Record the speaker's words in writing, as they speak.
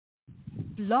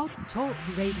Blog Talk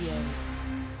Radio.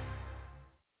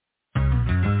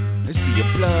 Is he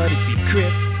a blood? Is he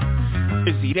Crip?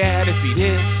 Is he that? Is he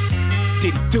this?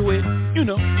 Did he do it? You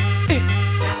know it.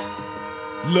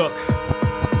 Look,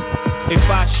 if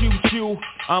I shoot you,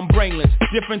 I'm brainless.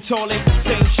 Different toilet,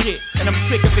 same shit. And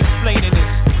I'm sick of explaining this.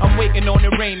 I'm waiting on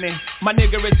the raiment. My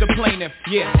nigga is the plaintiff.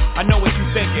 Yeah, I know what you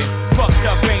thinking. Fucked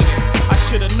up, ain't it? I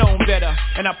should've known better,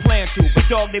 and I plan to. But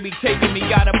dog, they be taking me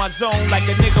out of my zone like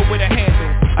a nigga with a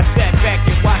handle. I sat back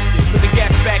and watched it. Put the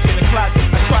gas back in the closet.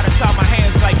 I try to tie my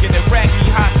hands like an Iraqi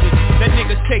hostage. That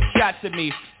niggas take shots at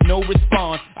me. No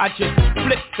response. I just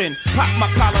flipped and pop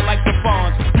my collar like the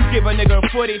fawns. You give a nigga a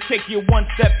foot, they take you one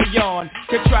step beyond.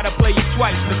 Could try to play you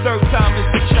twice, the third time is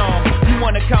the charm. You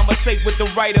wanna conversate with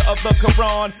the writer of the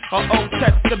Quran or Old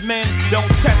Testament? Don't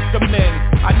test the men.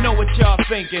 I know what y'all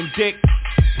thinking, dick.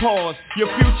 Pause, your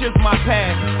future's my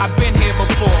past. I've been here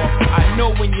before. I know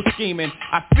when you're scheming,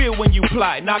 I feel when you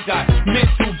plotting. I got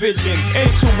mental vision,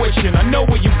 intuition. I know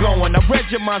where you going. I read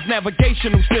your mind's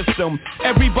navigational system.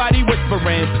 Everybody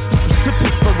whispering,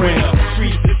 whispering.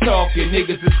 Streets is talking,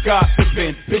 niggas is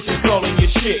gossiping. Bitches calling your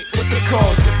shit. What's the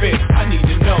cause of it? I need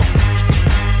to know.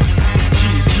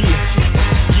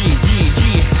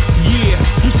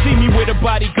 Yeah. You see me with a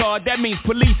bodyguard, that means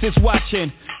police is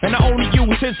watching. And I only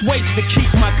use his waist to keep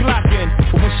my Glock in.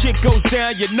 But when shit goes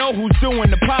down, you know who's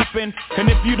doing the popping. And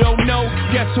if you don't know,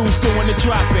 guess who's doing the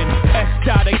dropping? S.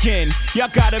 again, y'all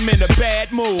got him in a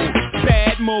bad mood.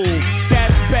 Bad mood,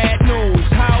 that's bad news.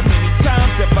 How many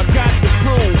times have I got to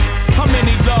prove? How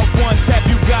many loved ones have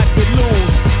you got to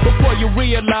lose before you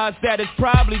realize that it's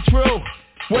probably true?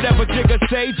 Whatever Jigga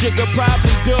say, Jigga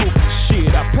probably do.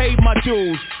 Shit, I paid my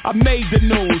dues, I made the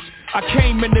news. I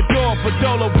came in the door for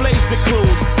Dolo Blaze the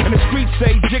Cruise. And the streets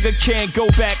say Jigga can't go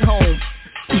back home.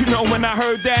 You know when I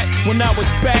heard that? When I was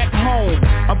back home.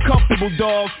 I'm comfortable,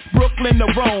 dog. Brooklyn to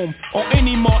Rome. Or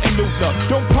any Martin Luther.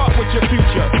 Don't part with your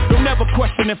future. Don't ever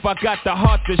question if I got the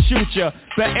heart to shoot ya.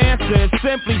 The answer is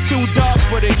simply too dark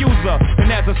for the user. And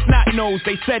as a snot nose,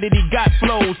 they said that he got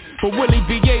flows. But will he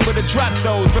be able to drop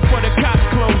those before the cops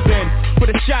close in? For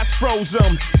the shots froze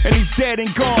him. And he's dead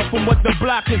and gone from what the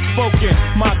block has spoken.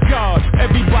 My God,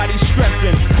 everybody's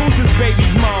stressing. Who's his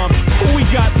baby's mom? Who he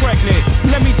got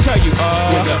pregnant? Let me tell you,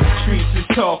 when the streets is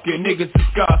talking, niggas is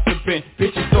gossiping.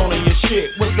 Bitches all in your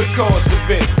shit, what's the cause of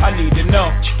it? I need to know.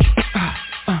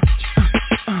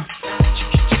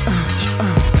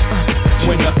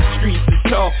 When the streets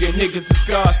is talking, niggas is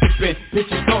gossiping.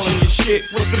 Bitches all in your shit,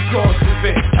 what's the cause of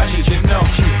it? I need to know.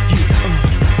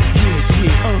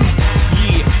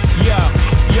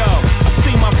 Yo, I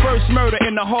seen my first murder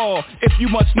in the hall. If you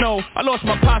must know, I lost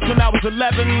my pops when I was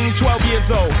 11, 12 years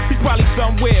old. He's probably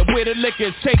somewhere where the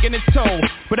liquor's taking its toll.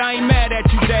 But I ain't mad at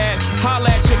you, Dad. Holla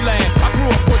at your land. I grew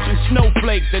up watching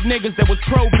snowflakes, the niggas that was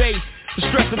pro-base. The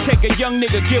stress to take a young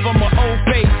nigga, give him an old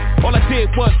face. All I did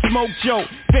was smoke, joke,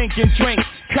 think and drink.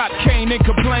 Cop cane and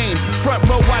complain. Front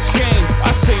row watch game.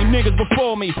 I seen niggas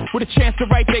before me with a chance to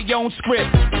write their own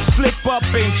script. Slip up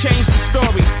and change the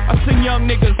story. I seen young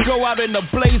niggas go out in a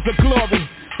blaze of glory.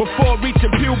 Before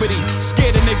reaching puberty,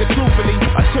 scared a nigga truthfully.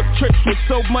 I took trips with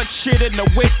so much shit in the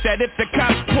whip that if the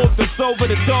cops pulled us over,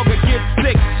 the dog would get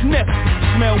sick. Sniff,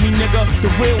 smell me nigga, the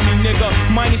real me nigga,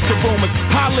 minus the rumors.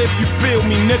 Holla if you feel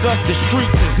me nigga. The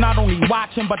streets is not only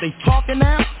watching, but they talking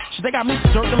now. Shit, they got me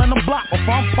circling the block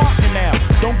before I'm parking now.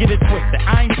 Don't get it twisted,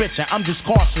 I ain't bitching, I'm just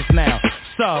cautious now.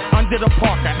 Sub, under the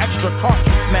Parker, extra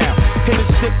cautious now. Hit a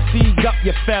stick, seed up,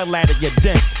 you fell at it, you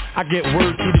dent. I get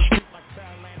word through the street.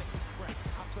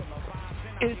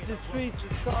 It's the Streets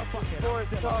of Talk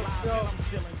Sports Talk Show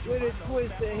with a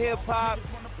twist of hip-hop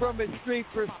from a street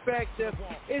perspective.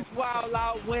 It's Wild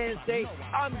Out Wednesday.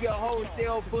 I'm your host,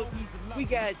 L Boogie. We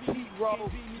got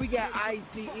T-Roll. We got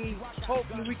ICE.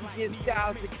 Hopefully we can get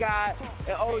Styles the God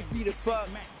and OG the Buck.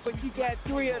 But you got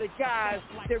three of the guys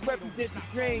that represent the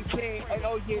Dream Team. And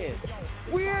oh yeah,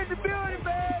 we're in the building,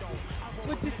 man.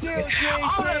 With the deal, Dream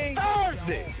Team. On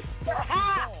Thursday.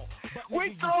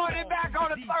 We throwing it back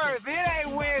on a Thursday. It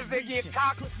ain't Wednesday, you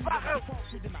cocksucker.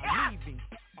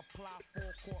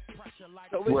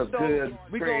 What's good?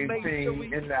 Dream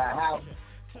Team in the house.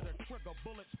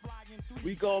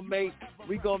 We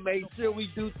gonna make sure we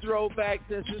do throwback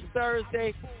since it's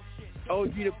Thursday.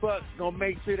 OG the Buck gonna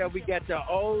make sure that we got the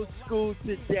old school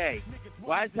today.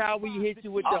 Watch how we hit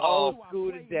you with the old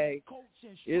school today.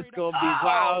 It's gonna be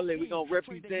wild, and we're gonna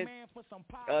represent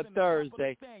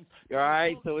Thursday. All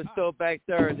right, so it's Throwback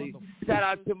Thursday. Shout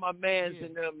out to my mans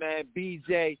and them, man.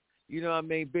 BJ, you know what I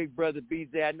mean, big brother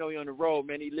BJ. I know you're on the road,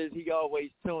 man. He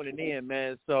always tuning in,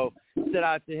 man. So shout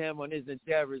out to him on his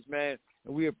endeavors, man.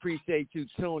 And we appreciate you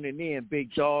tuning in,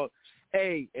 big dog.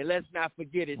 Hey, and let's not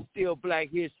forget it's still Black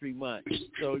History Month.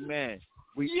 So, man,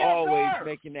 we Yes, always sir.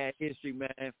 making that history,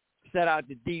 man. Shout out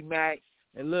to D-Mac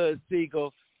and Lil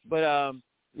Siegel. But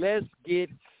let's get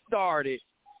started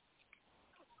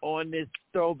on this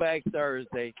Throwback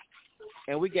Thursday.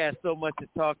 And we got so much to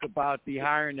talk about. The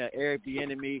hiring of Eric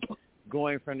Bieniemy,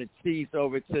 going from the Chiefs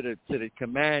over to the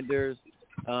Commanders,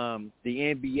 the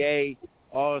NBA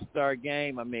All-Star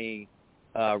Game. I mean,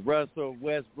 Russell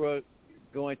Westbrook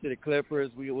going to the Clippers.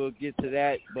 We will get to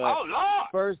that. But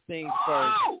first things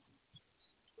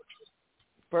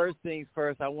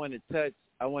first, I want to touch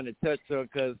on,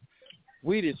 because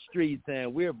we the streets,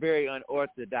 and we're very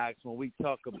unorthodox when we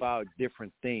talk about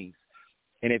different things.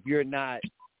 And if you're not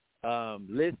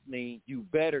listening, you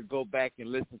better go back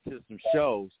and listen to some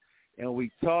shows. And we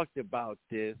talked about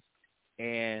this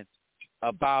and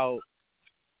about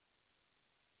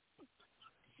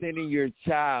sending your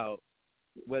child,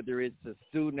 whether it's a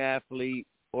student athlete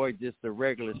or just a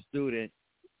regular student,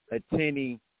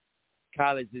 attending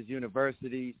colleges,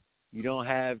 universities. You don't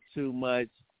have too much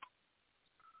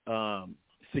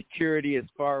security as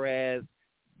far as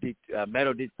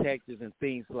metal detectors and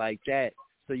things like that.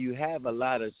 So you have a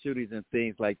lot of shootings and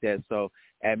things like that. So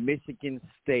at Michigan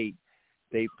State,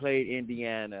 they played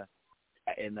Indiana,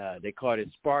 and they called it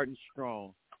Spartan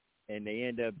Strong, and they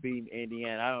ended up beating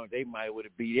Indiana. They might would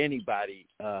have beat anybody,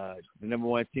 the number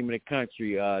one team in the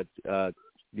country,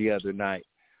 the other night,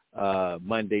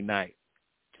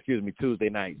 Tuesday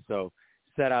night. So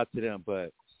shout out to them.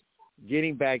 But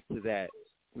getting back to that,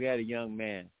 we had a young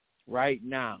man right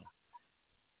now,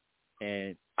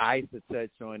 and I used to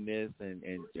touch on this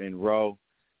and Ro.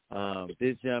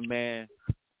 This young man,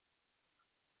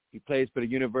 he plays for the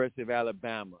University of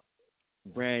Alabama,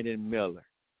 Brandon Miller.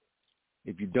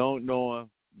 If you don't know him,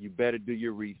 you better do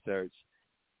your research.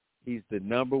 He's the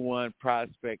number one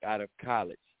prospect out of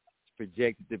college. He's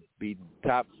projected to be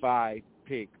top 5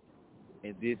 pick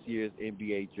in this year's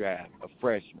NBA draft, a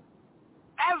freshman.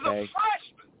 As a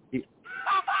freshman?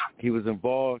 He was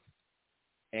involved,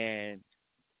 and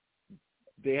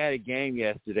they had a game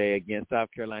yesterday against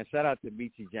South Carolina. Shout out to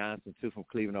Meechie Johnson, too, from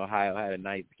Cleveland, Ohio. Had a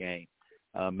nice game.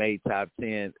 Made top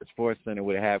 10. Sports Center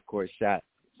with a half-court shot.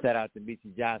 Shout out to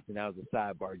Meechie Johnson. That was a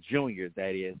sidebar. Junior,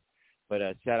 that is. But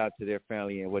shout out to their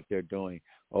family and what they're doing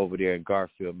over there in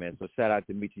Garfield, man. So shout out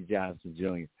to Meechie Johnson,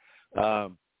 Jr.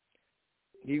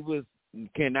 He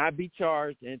cannot be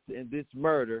charged in this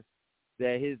murder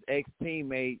that his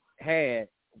ex-teammate had,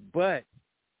 but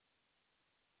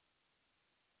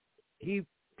he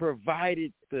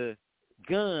provided the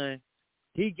gun.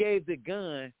 He gave the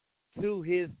gun to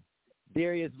his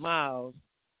Darius Miles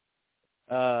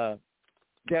that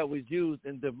was used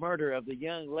in the murder of the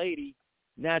young lady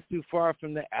not too far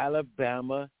from the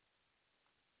Alabama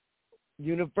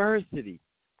University.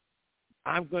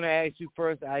 I'm going to ask you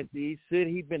first, IC, should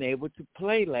he been able to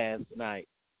play last night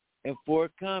and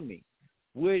forthcoming?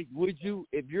 Would you,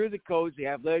 if you're the coach, the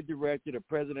athletic director, the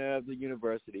president of the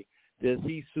university, does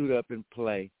he suit up and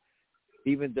play,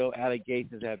 even though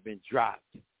allegations have been dropped?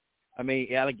 I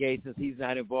mean, allegations, he's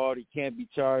not involved, he can't be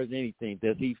charged, anything.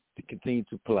 Does he continue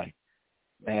to play?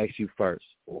 I ask you first.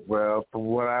 Well, from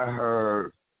what I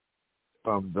heard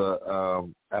from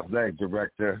the athletic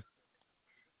director,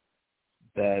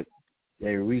 that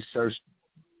they researched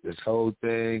this whole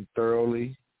thing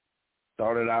thoroughly,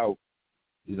 thought it out,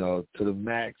 to the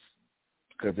max,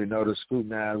 because they know the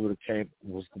scrutinizer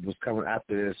was coming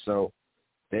after this. So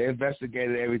they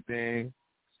investigated everything,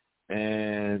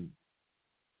 and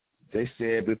they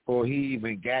said before he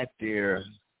even got there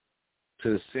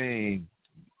to the scene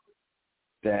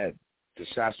that the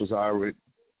shots was already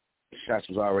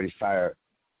fired.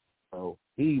 So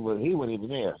he wasn't even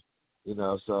there,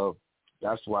 So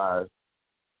that's why,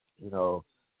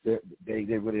 they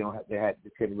really don't have, they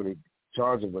couldn't really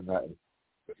charge him with nothing.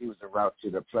 But he was en route to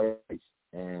the place,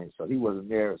 and so he wasn't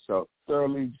there. So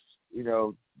thoroughly,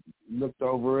 looked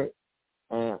over it,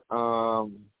 and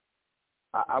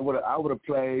I would have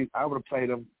played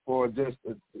him for just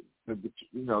to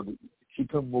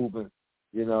keep him moving,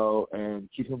 and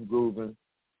keep him grooving.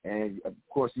 And of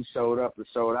course, he showed up and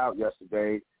showed out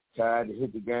yesterday. Tried to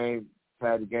hit the game,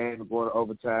 tied the game to go to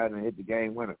overtime and hit the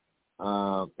game winner.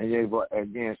 And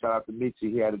again, shout out to Michi.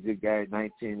 He had a good game,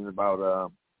 19 and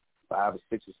about 5 or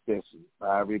 6 assists,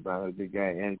 5 rebounds, a good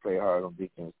game, and he played hard on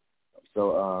defense.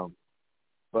 So,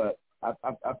 but I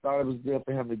thought it was good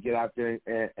for him to get out there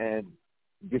and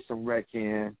get some rec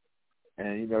in.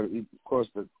 And, of course,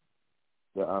 the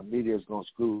media is going to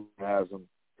scrutinize him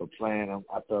for playing him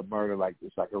after a murder like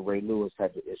this, like a Ray Lewis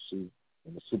type of issue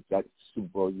in the Super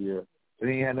Bowl year. But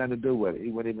he had nothing to do with it.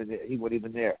 He wasn't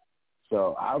even there.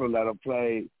 So I would let him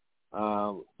play.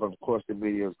 But of course, the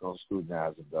media is going to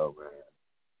scrutinize him, though, man.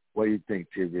 What do you think,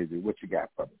 T-Rizzy? What you got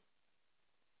from him?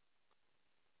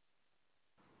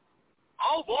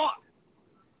 Oh, boy.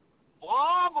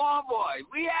 Boy.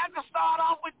 We had to start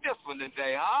off with this one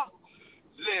today, huh?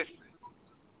 Listen,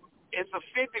 it's a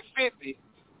 50-50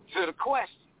 to the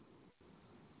question.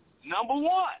 Number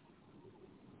one,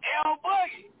 L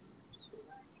Boogie.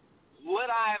 Would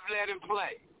I have let him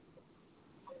play?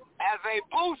 As a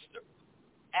booster,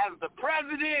 as the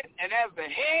president, and as the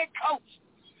head coach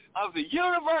of the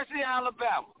University of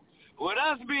Alabama, with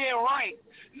us being ranked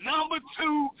number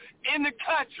 2 in the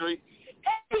country,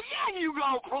 yeah, you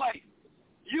gonna play.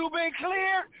 You been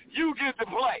cleared, you get to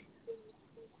play.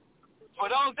 For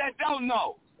those that don't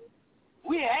know,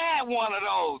 we had one of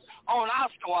those on our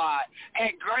squad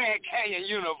at Grand Canyon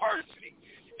University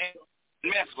and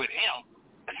mess with him.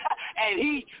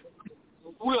 And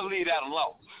we'll leave that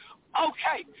alone.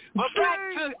 Okay, but back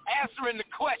to answering the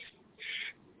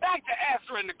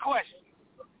question.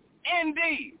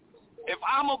 Indeed, if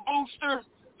I'm a booster,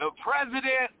 the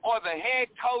president or the head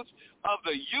coach of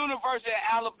the University of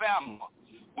Alabama,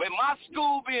 with my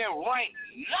school being ranked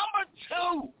number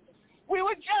 2, we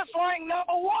were just ranked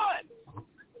number 1.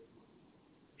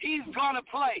 He's going to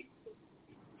play.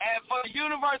 And for the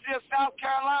University of South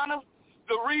Carolina,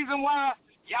 the reason why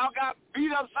y'all got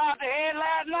beat upside the head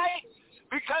last night,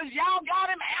 because y'all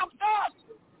got him amped up.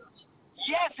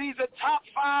 Yes, he's a top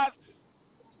 5,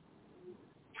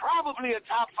 probably a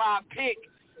top 5 pick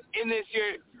in this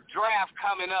year's draft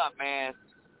coming up, man.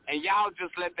 And y'all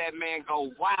just let that man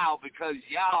go wild because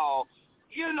y'all,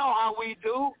 you know how we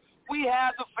do. We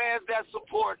have the fans that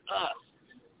support us.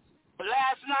 But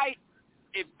last night,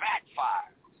 it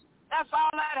backfired. That's all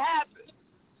that happened.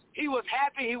 He was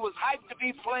happy. He was hyped to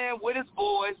be playing with his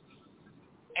boys.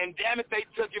 And damn it, they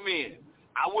took him in.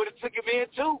 I would have took him in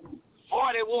too.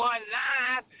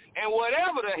 41-9 and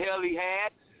whatever the hell he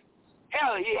had.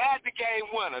 Hell, he had the game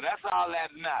winner. That's all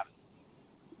that matters.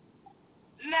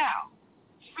 Now,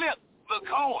 flip the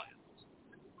coin.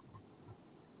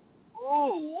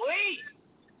 Ooh-wee.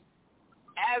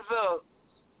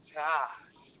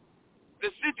 The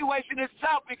situation is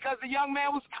tough because the young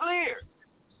man was cleared.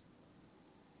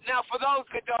 Now, for those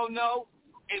that don't know,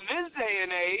 in this day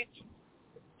and age,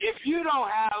 if you don't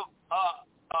have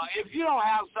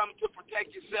something to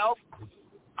protect yourself,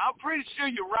 I'm pretty sure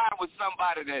you ride with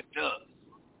somebody that does.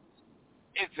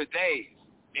 In today's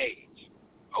age,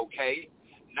 okay?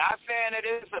 Not saying that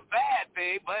it's a bad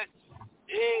thing, but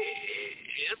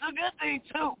it's a good thing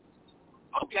too,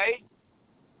 okay?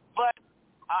 But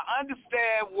I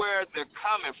understand where they're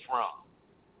coming from.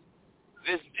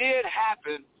 This did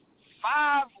happen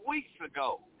 5 weeks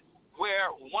ago,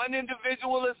 where one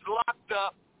individual is locked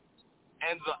up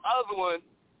and the other one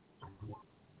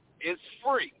is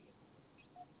free.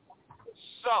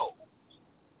 So,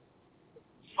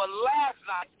 for last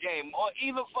night's game, or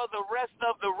even for the rest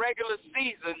of the regular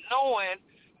season, knowing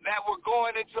that we're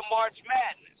going into March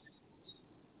Madness,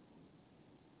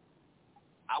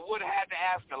 I would have had to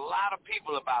ask a lot of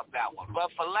people about that one.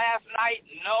 But for last night,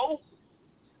 no.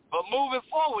 But moving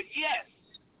forward, yes,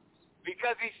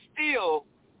 because he still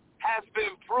has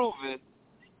been proven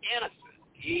innocent.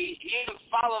 He has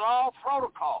followed all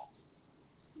protocols,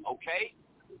 okay?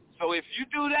 So if you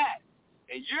do that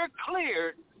and you're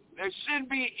cleared, there shouldn't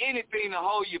be anything to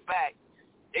hold you back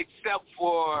except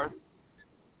for,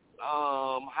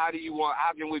 how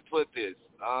can we put this?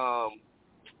 I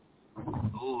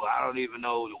don't even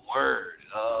know the word.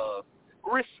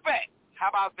 Respect. How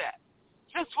about that?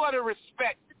 Just for the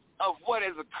respect of what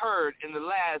has occurred in the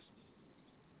last,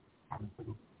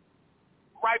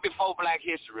 right before Black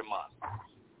History Month.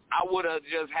 I would have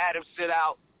just had him sit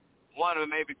out 1 or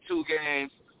maybe 2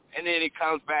 games, and then he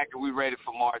comes back and we're ready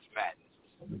for March Madness.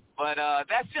 But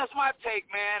that's just my take,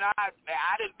 man. I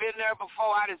done been there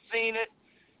before. I done seen it.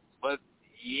 But,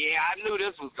 yeah, I knew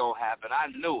this was going to happen. I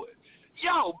knew it.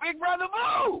 Yo, Big Brother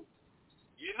Boo!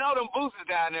 You know them boosters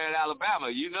down there in Alabama.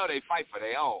 You know they fight for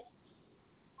their own.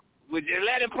 Would you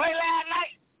let him play last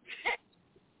night?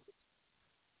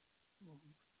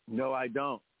 No, I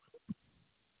don't.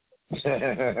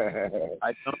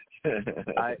 I don't.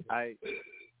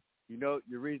 You know,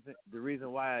 the reason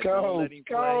why I don't let him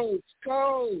play.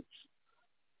 Coach.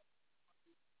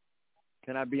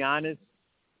 Can I be honest?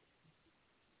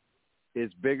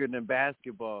 It's bigger than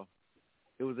basketball.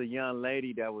 It was a young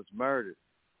lady that was murdered.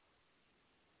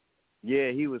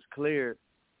 Yeah, he was cleared,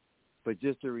 but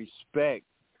just the respect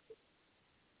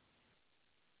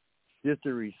that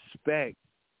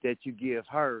you give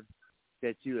her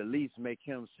that you at least make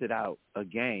him sit out a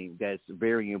game that's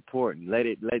very important. Let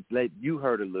you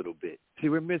hurt a little bit. See,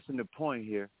 we're missing the point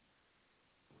here.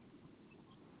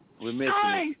 We're missing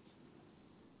it.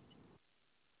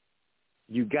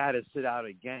 You got to sit out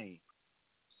a game.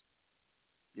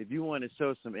 If you want to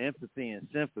show some empathy and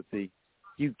sympathy,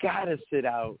 you got to sit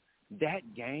out that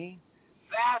game.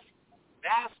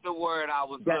 That's the word I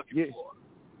was looking for.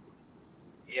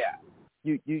 Yeah.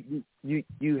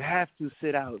 You have to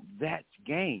sit out that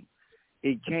game.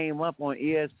 It came up on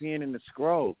ESPN in the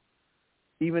scroll.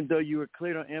 Even though you were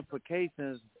clear on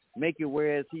implications, make it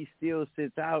whereas he still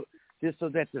sits out just so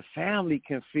that the family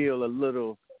can feel a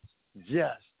little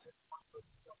just.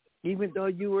 Even though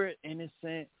you were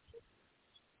innocent,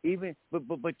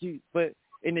 but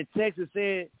in the text it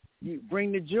said you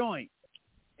bring the joint,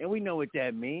 and we know what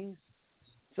that means.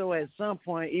 So at some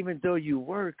point, even though you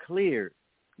were cleared,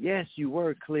 yes, you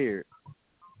were cleared,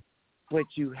 but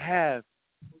you have,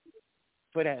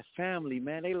 for that family,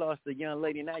 man, they lost a young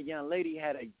lady, and that young lady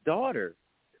had a daughter.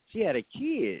 She had a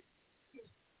kid.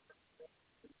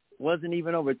 Wasn't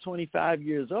even over 25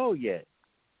 years old yet.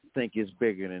 I think it's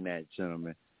bigger than that,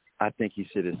 gentlemen. I think he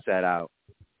should have sat out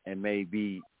and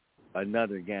maybe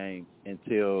another game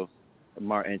until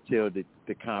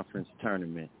the conference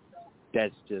tournament.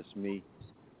 That's just me.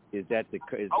 Is that the?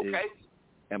 Okay.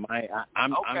 I'm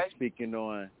speaking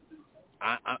on.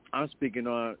 I'm speaking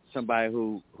on somebody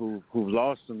who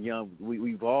lost some young.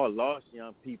 We've all lost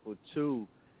young people to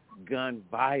gun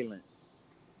violence.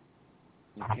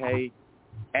 Okay,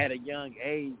 at a young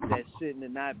age that shouldn't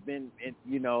have not been,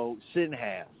 shouldn't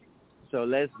have. So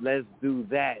let's do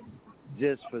that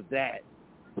just for that,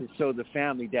 to show the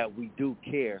family that we do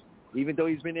care. Even though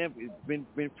he's been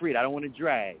freed, I don't want to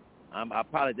drag. I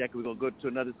apologize because we're gonna go to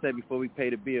another set before we pay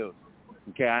the bills.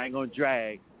 Okay, I ain't gonna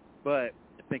drag, but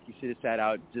I think he should have sat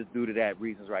out just due to that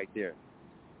reasons right there.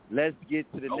 Let's get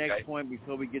to the next point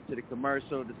before we get to the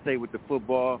commercial to stay with the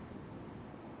football.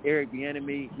 Eric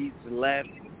Bieniemy, he's left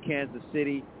Kansas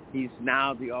City. He's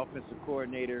now the offensive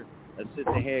coordinator,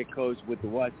 assistant head coach with the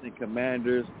Washington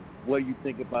Commanders. What do you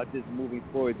think about this moving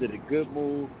forward? Is it a good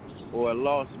move or a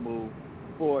lost move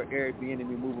for Eric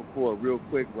Bieniemy moving forward? Real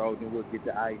quick, Rose, and we'll get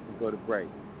to ice and go to break.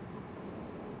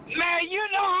 Man, you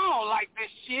know I don't like this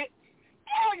shit.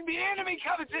 Eric Bieniemy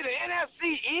coming to the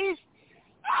NFC East?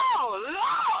 Oh,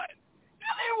 Lord.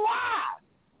 I mean, why?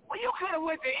 Well, you could have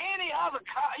went to any other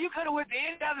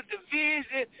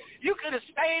division. You could have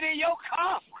stayed in your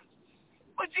conference.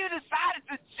 But you decided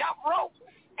to jump rope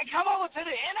and come over to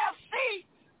the NFC?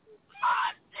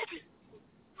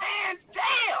 Man,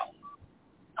 damn.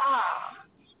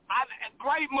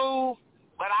 Great move,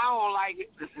 but I don't like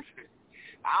it.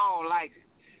 I don't like it.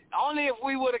 Only if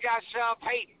we would have got Sean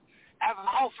Payton as an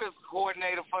offensive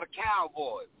coordinator for the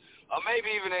Cowboys, or maybe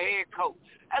even a head coach.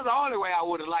 That's the only way I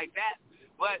would have liked that.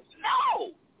 But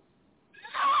no,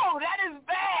 that is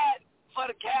bad for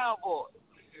the Cowboys.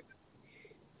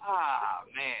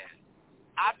 Man.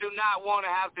 I do not want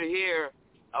to have to hear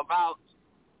about,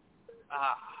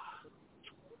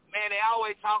 man, they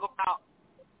always talk about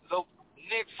the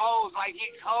Nick Foles like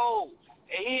he cold,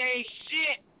 and he ain't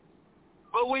shit.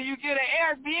 But when you get an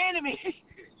Eric Bieniemy,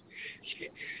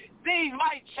 things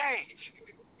might change.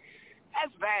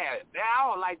 That's bad. Man, I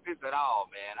don't like this at all,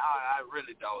 man. I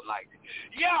really don't like it.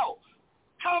 Yo,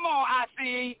 come on,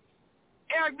 ICE.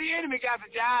 Eric Bieniemy got the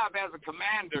job as a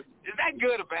commander. Is that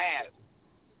good or bad?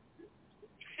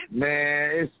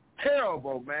 Man, it's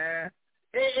terrible, man.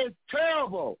 It is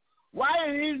terrible. Why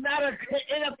is he not an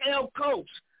NFL coach?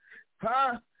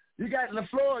 Huh? You got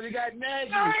LaFleur, you got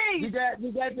Nagy, you got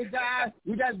the guy,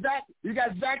 you got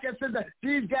Zach and Cinder.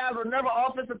 These guys were never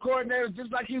offensive coordinators,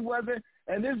 just like he wasn't.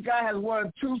 And this guy has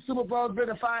won 2 Super Bowls, been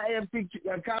to 5 AFC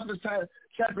conference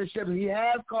championships. He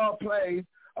has called plays.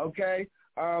 Okay,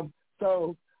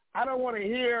 so I don't want to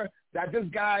hear that this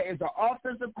guy is the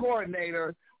offensive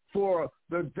coordinator for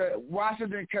the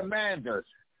Washington Commanders.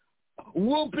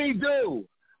 Whoopie-doo,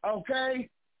 okay?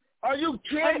 Are you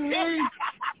kidding me?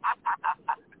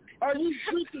 Are you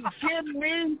freaking kidding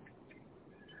me?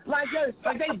 Like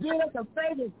they did us a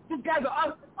favor. These guys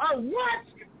are what?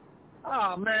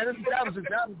 Oh, man, that was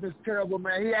just terrible,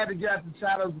 man. He had to get out the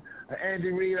shadows of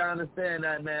Andy Reid. I understand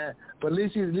that, man. But at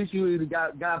least he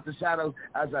got out the shadows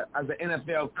as an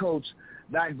NFL coach,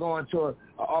 not going to an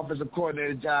offensive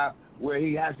coordinator job where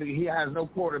he has no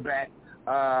quarterback.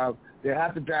 They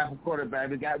have to draft a quarterback.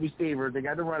 They got receivers. They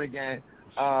got the running game.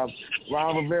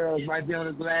 Ron Rivera might be on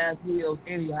his last heels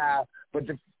anyhow. But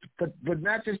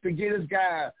not just to get this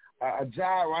guy a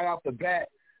job right off the bat,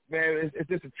 man, it's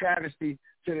just a travesty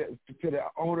to the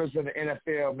owners of the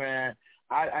NFL, man.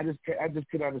 I just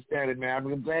couldn't understand it, man.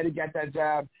 I'm glad he got that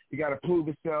job. He got to prove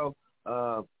himself.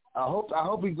 I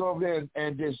hope he go over there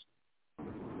and just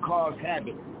cause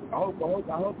havoc. I hope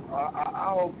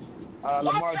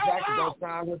Lamar Jackson don't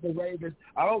sign with the Ravens.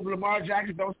 I hope Lamar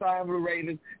Jackson don't sign with the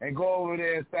Ravens and go over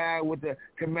there and sign with the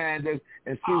Commanders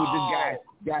and see what this guy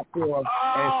got for him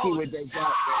and see what they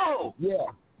got. Yeah.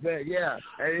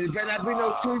 And it better not be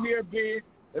no 2-year bid.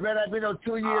 It better not be no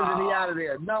 2 years and he out of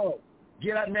there. No.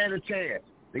 Get that man a chance.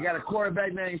 They got a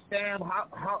quarterback named Sam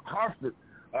Hartford.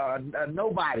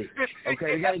 Nobody.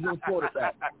 Okay, they got to get a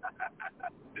quarterback.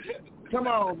 Come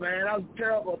on, man. That was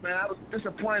terrible, man. I was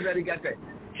disappointed that he got the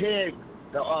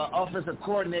offensive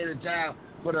coordinator job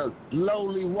for the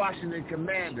lowly Washington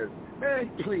Commanders. Man,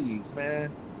 please,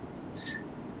 man.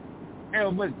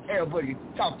 Buddy,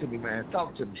 talk to me, man.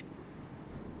 Talk to me.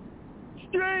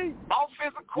 Straight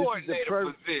offensive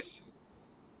coordinator position.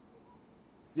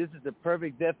 This is the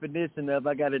perfect definition of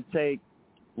I got to take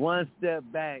one step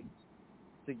back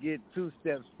to get 2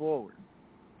 steps forward.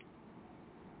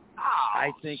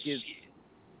 I think it's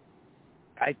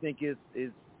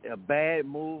a bad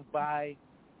move by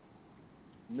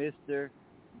Mr.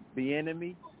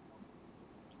 Bieniemy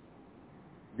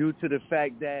due to the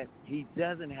fact that he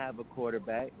doesn't have a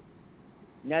quarterback.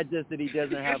 Not just that he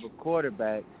doesn't have a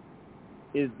quarterback,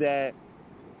 is that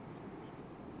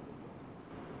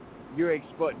you're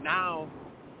exposed. Now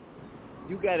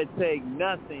you got to take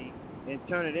nothing and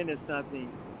turn it into something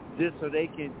just so they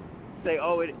can say,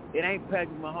 oh, it ain't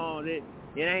Patrick Mahomes, it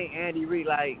ain't Andy Reid.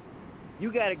 Like,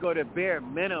 you got to go to bare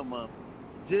minimum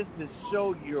just to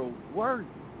show your worth.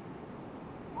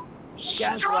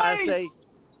 That's why I say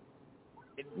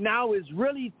now it's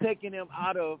really taking him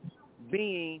out of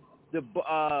being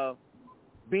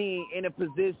being in a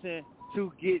position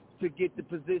to get the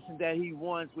position that he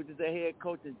wants, which is a head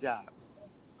coaching job.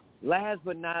 Last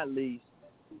but not least,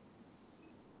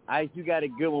 you got a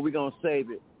good one. We're going to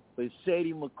save it. But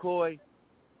Shady McCoy,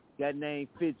 that name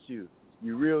fits you.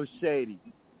 You're real shady.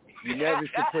 You never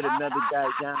should put another guy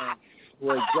down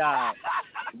for a job.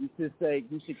 You should say,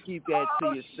 you should keep that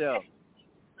to yourself.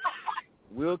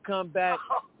 We'll come back.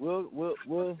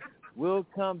 We'll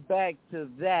come back to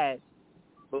that,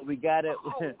 but we gotta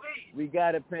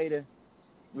pay the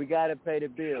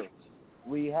bills.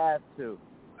 We have to.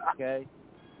 Okay?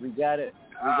 We gotta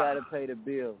pay the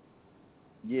bills.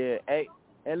 Yeah. Hey,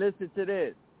 and listen to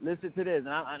this.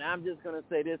 And I'm just gonna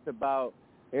say this about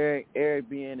Eric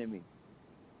Bieniemy.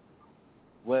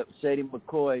 What Shady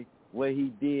McCoy, what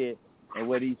he did, and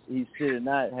what he should have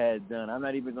not had done. I'm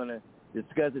not even gonna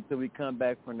discuss it till we come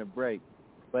back from the break.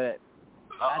 But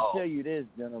I tell you this,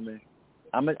 gentlemen.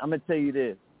 I'm gonna tell you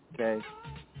this. Okay?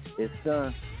 It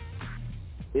sums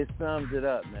it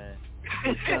up, man.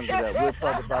 It sums it up. We'll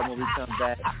talk about it when we come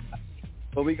back.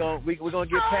 But we're gonna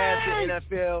get past the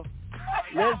NFL.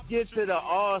 Let's get to the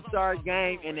All-Star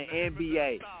game in the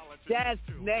NBA. That's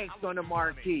next on the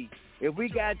marquee. If we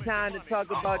got time to talk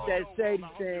about that shady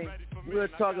thing, we'll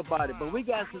talk about it. But we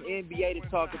got some NBA to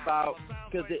talk about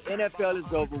because the NFL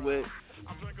is over with.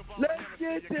 Let's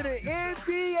get to the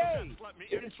NBA.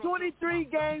 There's 23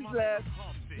 games left.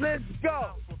 Let's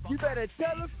go. You better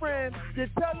tell a friend to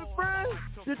tell a friend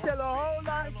to tell a whole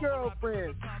lot of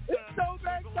girlfriends. It's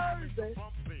Throwback Thursday.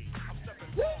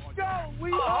 Let's go.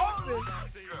 We open.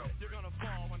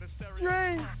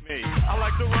 Me. I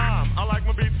like to rhyme. I like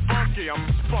my beats funky.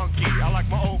 I'm spunky. I like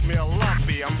my oatmeal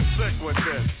lumpy. I'm sick with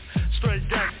this. Straight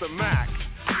gangster Mac.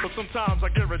 But sometimes I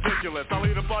get ridiculous. I'll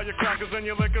eat up all your crackers and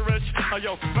your licorice. Oh,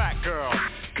 yo, fat girl,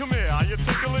 come here. Are you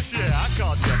ticklish? Yeah, I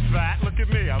called you fat. Look at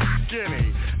me, I'm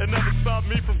skinny. It never stopped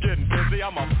me from getting busy.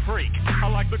 I'm a freak. I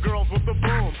like the girls with the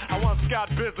boom. I once got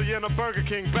busy in a Burger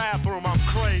King bathroom. I'm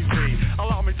crazy.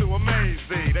 Allow me to amaze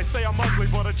thee. They say I'm ugly,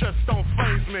 but it just don't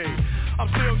faze me. I'm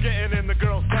still getting in the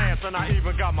girls' pants, and I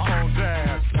even got my own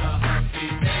dance. The Humpty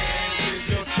Dance is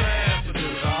your chance to do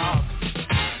the hump.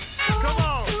 Come on.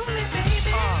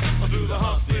 Do the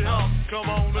Humpty Hump, come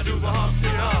on and do the Humpty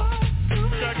Hump.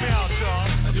 Check me out,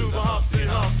 y'all. I do the Humpty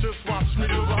Hump, just watch me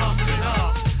do the Humpty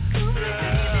Hump.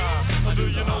 Yeah, do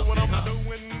you know what I'm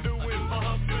doing the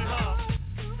Humpty Hump?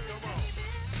 Come on,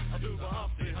 I do the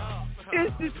Humpty Hump.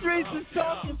 It's the Streets of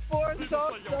Talking Sports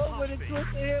Talk Show with a twist of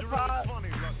hip hop.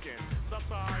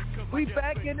 We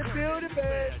back in the building,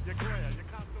 man.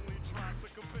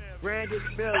 Brandon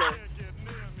Miller,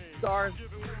 star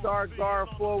guard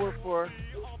forward for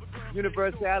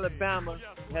University of Alabama,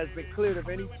 has been cleared of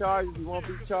any charges. He won't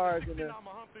be charged in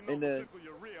the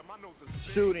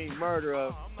shooting murder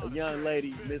of a young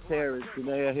lady, Miss Harris,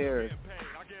 Janaea Harris.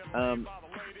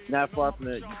 not far from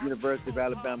the University of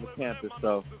Alabama campus.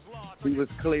 So he was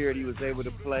cleared. He was able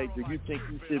to play. Do you think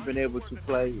he should have been able to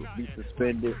play, be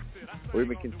suspended, or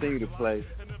even continue to play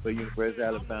for University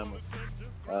of Alabama?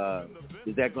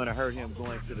 Is that going to hurt him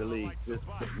going to the league? Just,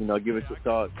 give us your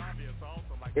thoughts.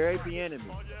 Eric Bieniemy,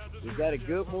 is that a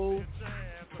good move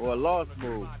or a lost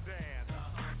move?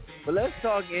 But let's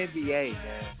talk NBA,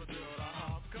 man.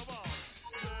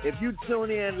 If you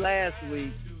tune in last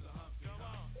week,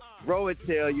 Bro would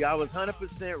tell you I was 100%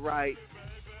 right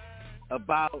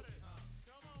about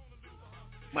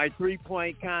my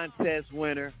three-point contest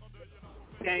winner,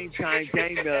 Dame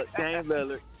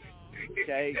Lillard.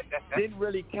 Okay, didn't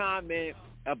really comment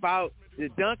about the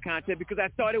dunk contest because I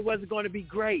thought it wasn't going to be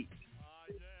great.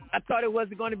 I thought it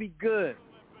wasn't going to be good.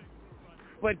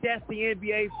 But that's the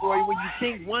NBA for you. When you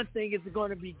think one thing is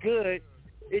going to be good,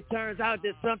 it turns out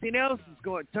that something else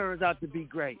turns out to be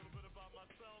great.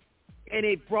 And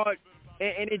it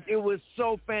was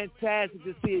so fantastic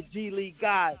to see a G League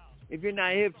guy. If you're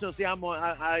not hip, so see, I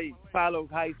follow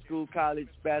high school, college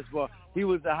basketball. He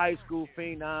was a high school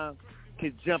phenom,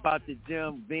 could jump out the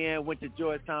gym, then went to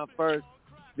Georgetown first,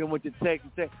 then went to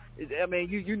Texas Tech. I mean,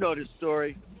 you know the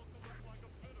story.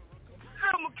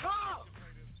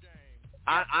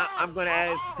 I'm going to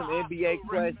ask some NBA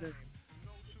questions.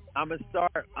 I'm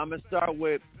gonna start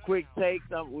with quick takes.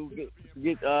 We'll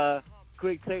get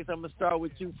quick takes. I'm gonna start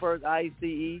with you first.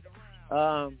 ICE,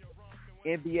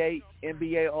 NBA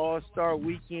All-Star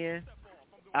Weekend.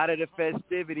 Out of the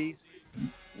festivities,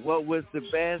 what was the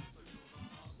best?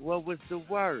 What was the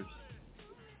worst,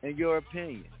 in your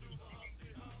opinion?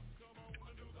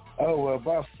 Oh, well,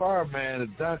 by far, man, the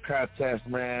dunk contest,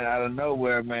 man, out of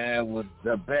nowhere, man, was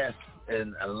the best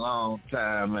in a long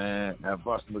time, man. I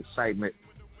brought some excitement.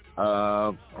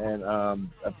 I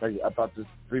thought this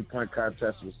three-point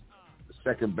contest was the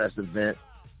second best event,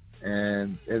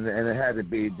 and it had to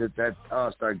be that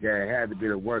All-Star game had to be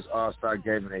the worst All-Star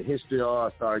game in the history of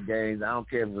All-Star games. I don't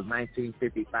care if it was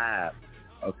 1955.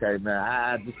 Okay, man,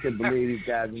 I just couldn't believe these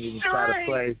guys didn't even try to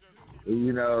play,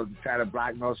 try to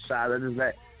block no shots.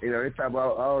 They talk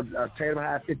about, Tatum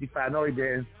had 55. No, he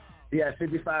didn't. He had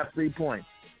 55 3-points.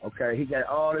 Okay, he got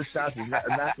all the shots,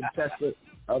 not contested.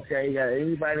 Okay, you got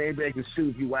anybody in the NBA can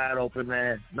shoot if you wide open,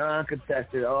 man.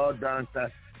 Non-contested, all done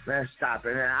stuff. Man, stop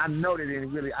it. And I know they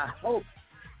didn't really. I hope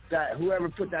that whoever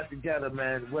put that together,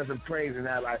 man, wasn't praising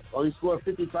that. Like, he scored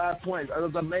 55 points. It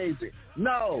was amazing.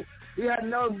 No, he had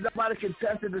nobody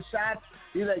contested the shots.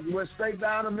 He went straight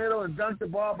down the middle and dunked the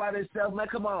ball by himself. Man,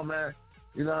 come on, man.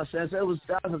 You know what I'm saying? So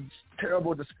that was a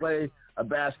terrible display of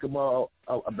basketball,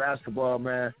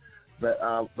 man. But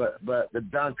the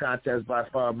dunk contest by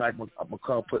far, Mike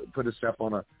McCall put himself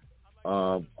on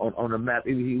the map.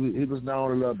 He was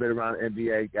known a little bit around the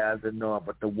NBA. Guys didn't know him,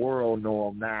 but the world know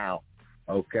him now.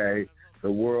 Okay,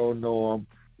 the world know him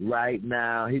right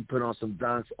now. He put on some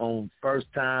dunks on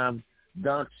first time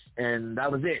dunks, and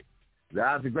that was it.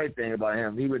 That was the great thing about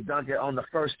him. He would dunk it on the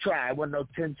first try. It wasn't no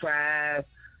 10 tries.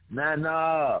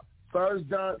 No. First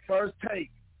dunk, first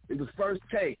take. It was first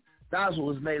take. That's what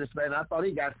was made us, man. I thought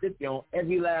he got 50 on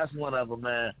every last one of them,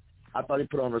 man. I thought he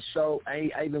put on a show. I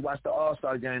even watched the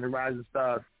All-Star game, the Rising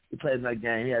Stars. He played in that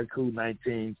game. He had a cool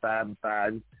 19, 5 and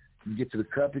 5. You can get to the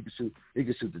cup. He can shoot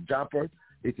the jumper.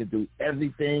 He can do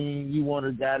everything you want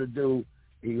a guy to do.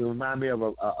 He remind me of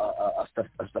a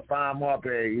Stephon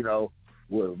Marbury,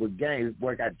 with games.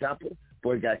 Boy got jumper.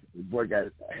 Boy got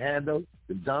handle,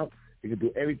 the dunk. He can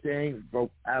do everything.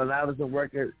 Broke Allen Iverson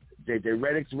record, J.J.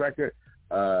 Redick's record.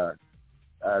 The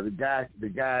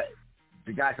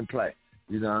guy can play.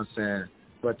 You know what I'm saying?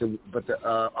 But the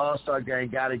All-Star game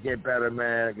got to get better,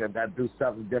 man. Got to do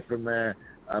something different, man.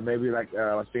 Maybe like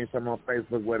I seen something on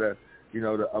Facebook where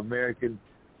the American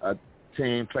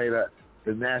team played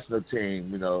the national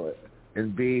team.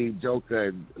 Embiid, Joker,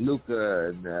 and Luka,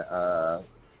 and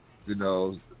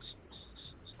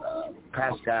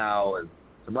Pascal, and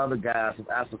some other guys from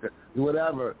Africa,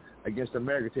 whatever, against the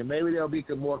American team. Maybe they'll be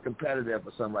more competitive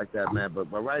or something like that, man.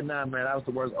 But right now, man, that was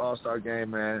the worst All-Star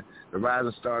game, man. The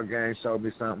Rising Star game showed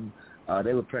me something.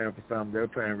 They were playing for something. They were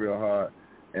playing real hard.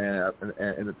 And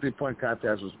the three-point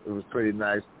contest was pretty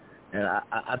nice. And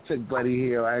I took Buddy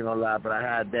Hield, I ain't gonna lie, but I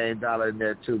had Dame Dollar in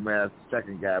there too, man. That's the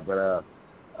second guy. But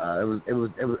it was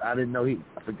I didn't know I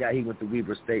forgot he went to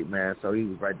Weber State, man. So he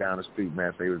was right down the street,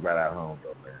 man. So he was right out home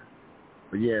though, man.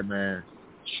 But yeah, man.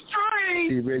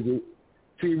 T.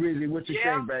 Rizzy, what you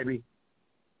think, baby?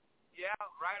 Yeah,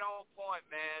 right on point,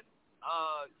 man.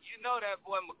 That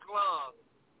boy McClung,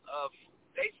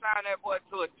 they signed that boy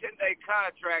to a 10-day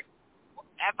contract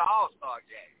at the All-Star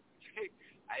game.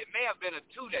 It may have been a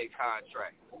 2-day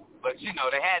contract. But, you know,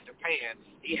 they had to pay him.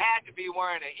 He had to be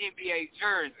wearing an NBA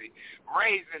jersey,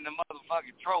 raising the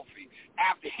motherfucking trophy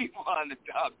after he won the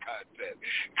dunk contest.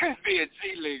 Couldn't be a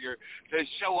G-leaguer to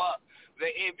show up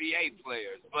the NBA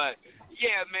players. But,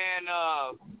 yeah, man,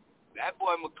 that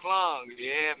boy McClung,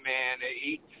 yeah, man,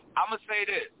 I'm going to say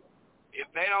this. If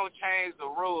they don't change the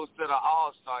rules to the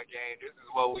All-Star game, this is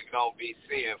what we're going to be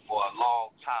seeing for a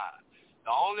long time.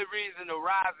 The only reason the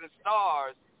Rising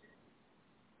Stars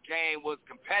game was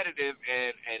competitive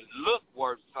and looked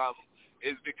worth something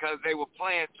is because they were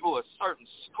playing to a certain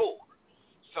score.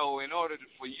 So in order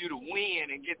for you to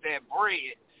win and get that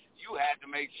bread, you had to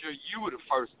make sure you were the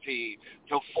first team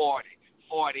to 40,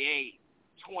 48,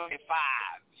 25.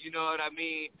 You know what I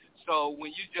mean? So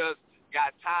when you just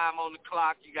got time on the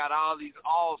clock, you got all these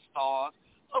all-stars.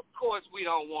 Of course, we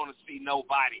don't want to see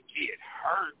nobody get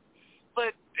hurt.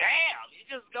 But, damn, you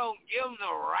just going to give them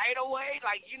the right away?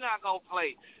 Like, you're not going to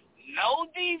play no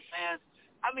defense?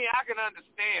 I mean, I can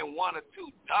understand one or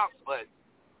two dunks, but,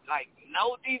 like,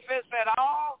 no defense at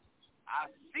all?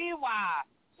 I see why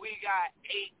we got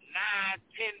 8, 9,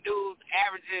 10 dudes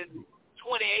averaging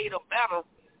 28 or better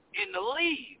in the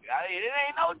league. I mean, it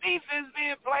ain't no defense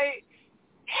being played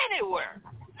anywhere,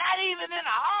 not even in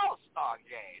an all-star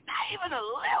game, not even a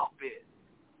little bit.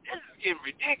 This is getting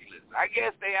ridiculous. I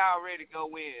guess they already go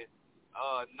in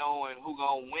knowing who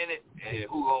going to win it and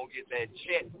who going to get that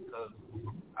check. Because,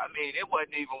 I mean, it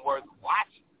wasn't even worth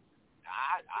watching.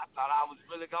 I thought I was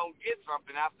really going to get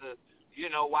something after,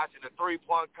 you know, watching the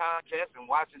three-point contest and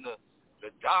watching the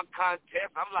dunk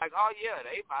contest. I'm like, oh, yeah,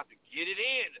 they about to get it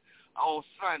in on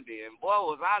Sunday. And, boy,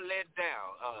 was I let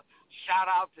down.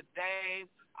 Shout out to Dame.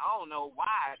 I don't know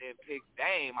why I didn't pick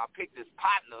Dame. I picked his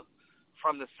partner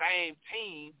from the same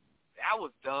team. That was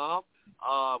dumb.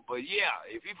 But, yeah,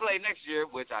 if he play next year,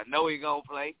 which I know he's going to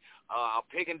play, I'm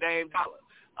picking Dame Dollar.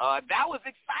 That was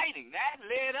exciting. That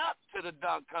led up to the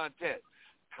dunk contest.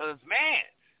 Because, man,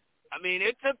 I mean,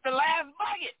 it took the last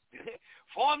bucket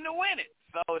for him to win it.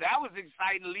 So that was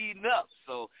exciting leading up.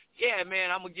 So, yeah, man,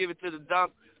 I'm going to give it to the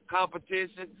dunk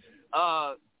competition.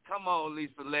 Come on,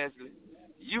 Lisa Leslie.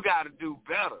 You got to do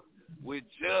better with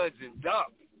Judge and Dunk,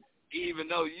 even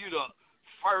though you the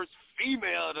first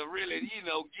female to really, you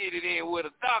know, get it in with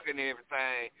a dunk and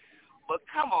everything. But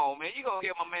come on, man. You going to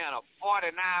give my man a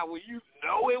 49 when you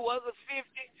know it was a 50?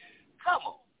 Come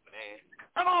on, man.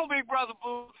 Come on, Big Brother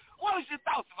Boo. What was your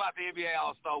thoughts about the NBA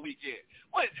All-Star Weekend?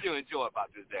 What did you enjoy about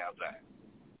this damn thing?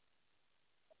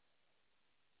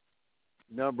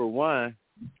 Number one,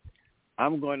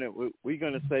 we're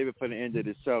gonna save it for the end of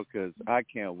the show because I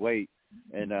can't wait,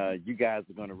 and you guys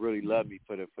are gonna really love me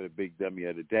for the big dummy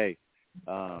of the day.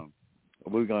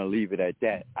 We're gonna leave it at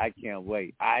that. I can't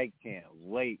wait. I can't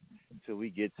wait till we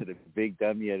get to the big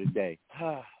dummy of the day.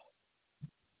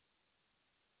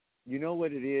 You know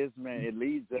what it is, man? It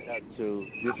leads up to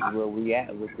this is where we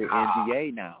at with the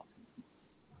NBA now,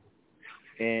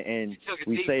 and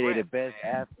we say they're the best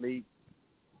athlete.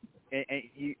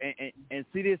 And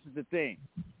see, this is the thing,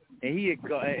 and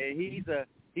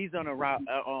he's on a route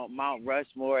on Mount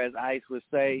Rushmore, as Ice would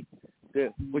say.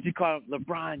 What you call him,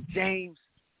 LeBron James.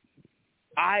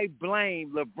 I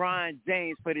blame LeBron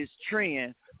James for this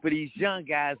trend for these young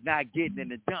guys not getting in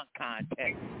the dunk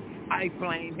contest. I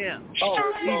blame him.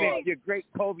 Even your great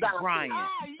Kobe Bryant.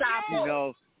 You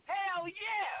know. Hell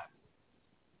yeah.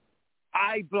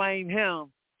 I blame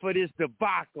him for this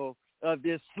debacle of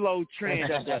this slow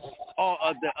trend of the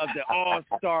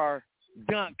All-Star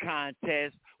dunk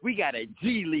contest. We got a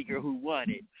G-leaguer who won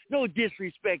it. No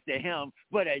disrespect to him,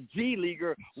 but a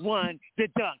G-leaguer won the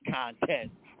dunk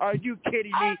contest. Are you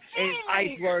kidding me? In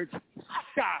Ice words,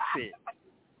 stop it.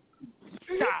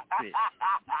 Stop it.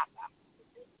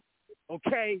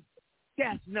 Okay?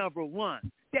 That's number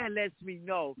one. That lets me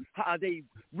know how they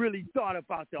really thought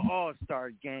about the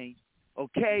All-Star game.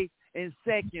 Okay? And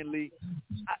secondly,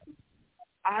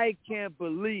 I can't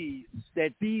believe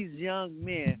that these young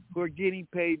men who are getting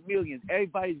paid millions,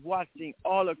 everybody's watching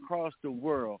all across the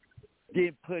world,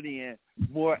 didn't put in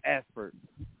more effort.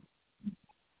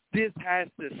 This has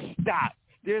to stop.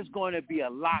 There's going to be a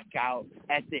lockout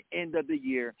at the end of the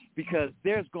year because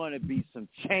there's going to be some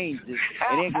changes,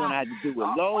 and they're going to have to do with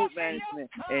load management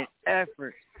and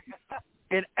effort.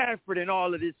 And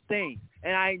all of this thing.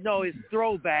 And I know it's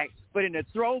throwback, but in the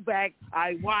throwback,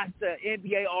 I watched the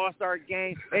NBA All-Star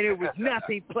game, and it was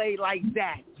nothing played like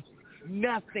that.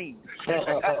 Nothing.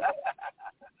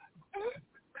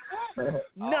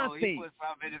 Nothing. He put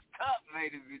something in his cup,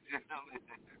 ladies and gentlemen.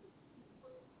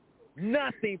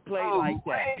 Nothing played like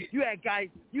that. You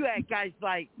had guys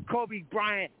like Kobe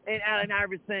Bryant and Allen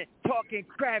Iverson talking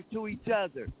crap to each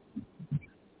other.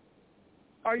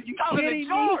 Are you kidding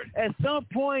me? At some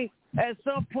point,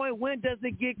 when does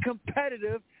it get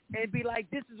competitive and be like,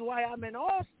 this is why I'm an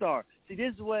all-star? See,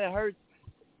 this is what hurts.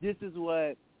 This is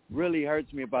what really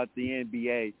hurts me about the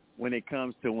NBA when it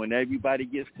comes to when everybody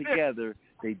gets together,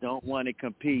 they don't want to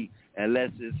compete unless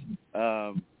it's,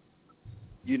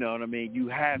 you know what I mean? You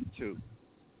have to.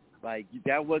 Like,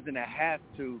 that wasn't a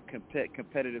have-to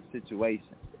competitive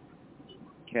situation.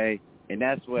 Okay? And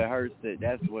that's what hurts.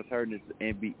 That's what's hurting the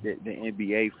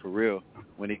NBA for real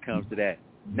when it comes to that.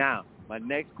 Now, my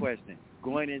next question,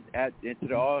 going into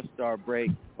the All-Star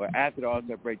break or after the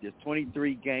All-Star break, there's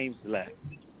 23 games left.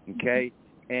 Okay?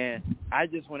 And I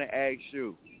just want to ask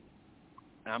you,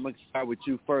 I'm going to start with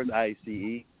you first,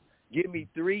 ICE. Give me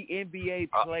 3 NBA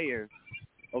players,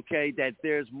 okay, that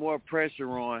there's more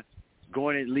pressure on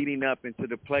leading up into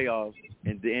the playoffs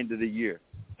and the end of the year.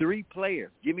 3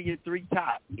 players. Give me your 3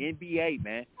 top. NBA,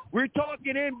 man. We're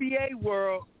talking NBA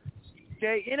world.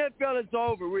 Okay, NFL is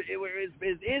over.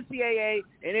 It's NCAA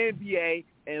and NBA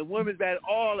and women's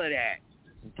basketball, all of that.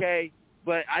 Okay,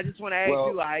 but I just want to ask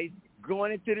you, Ice,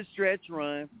 going into the stretch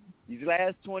run, these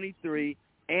last 23,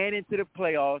 and into the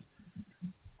playoffs,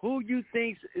 who you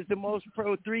think is the most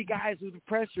 3 guys who the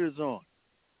pressure is on?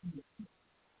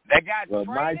 That got traded?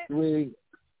 My 3.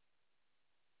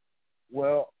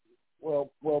 Well,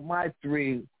 my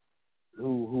 3,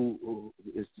 who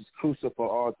is crucial for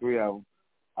all 3 of them.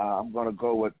 I'm gonna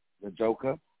go with the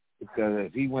Joker because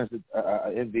if he wins the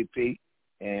MVP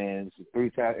and it's a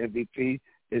 3-time MVP,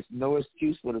 it's no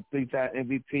excuse for the 3-time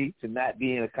MVP to not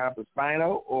be in a conference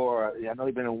final. Or I know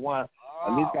he's been in one.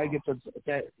 At least gotta get to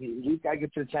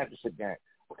the championship game.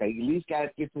 Okay, at least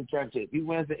gotta get to the championship. If he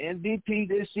wins the MVP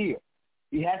this year,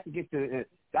 he has to get to.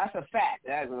 That's a fact.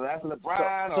 That's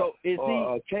LeBron so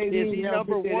or KD. Is he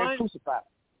number 1? Crucified.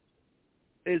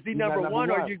 Is he number 1,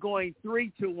 or are you going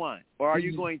 3-1? Or are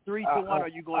you going 3-1? Are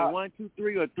you going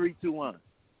 1-2-3 or 3-1?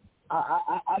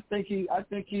 I think he's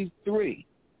 3.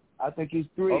 I think he's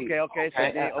 3.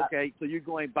 Okay. So you're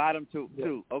going bottom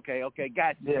 2. Okay.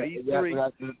 Got you. So he's 3.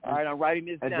 All right, I'm writing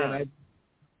this down.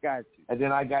 Got you. And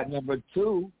then I got number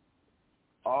 2.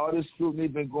 All this scrutiny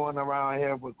been going around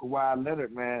here with Kawhi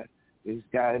Leonard, man. This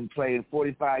guy been playing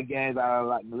 45 games out of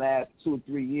like the last 2 or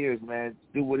 3 years, man.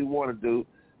 Do what he want to do.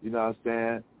 You know what I'm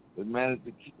saying? The man,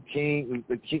 the king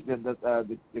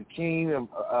of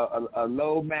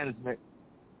low management.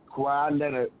 Kawhi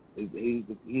Leonard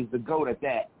he's the GOAT at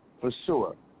that for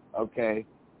sure. Okay,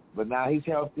 but now he's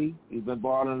healthy. He's been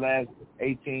balling the last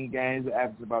 18 games,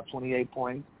 averaging about 28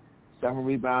 points, 7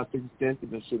 rebounds, 6 assists.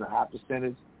 They've been shooting a high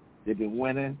percentage. They've been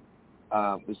winning.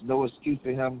 There's no excuse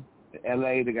for him. In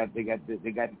LA, they got the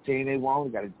team they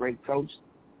want. They got a great coach.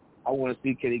 I want to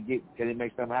see can he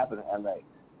make something happen in LA.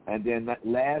 And then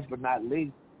last but not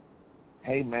least,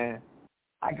 hey man,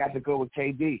 I got to go with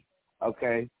KD.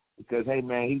 Okay, because hey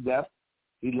man, he left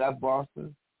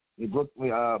Boston. He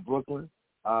Brooklyn.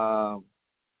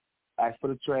 Asked for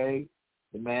the trade,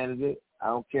 demanded it. I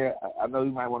don't care. I know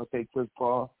you might want to say Chris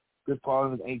Paul. Chris Paul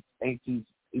in his 18th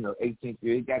year.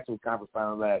 He got to a conference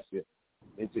final last year.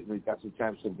 He got to a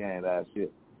championship game last year.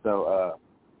 So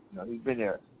he's been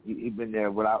there. He's been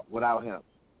there without him.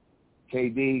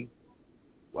 KD.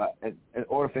 Well, in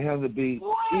order for him to be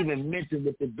even mentioned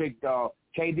with the big dog,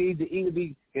 KD to even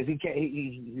be because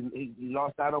he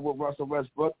lost out on with Russell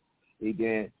Westbrook. He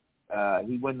was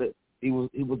the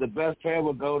best player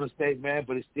with Golden State, man,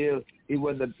 but he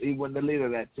wasn't the leader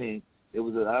of that team. It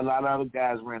was a lot of other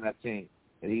guys ran that team,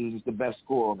 and he was just the best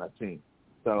scorer on that team.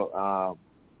 So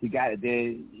he got it.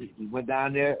 Then he went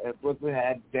down there at Brooklyn,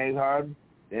 had James Harden,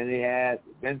 then he had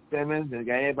Ben Simmons, and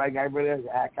everybody got rid of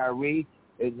Kyrie.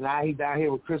 And now he's down here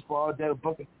with Chris Paul, Devin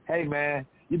Booker. Hey, man,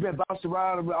 you've been bounced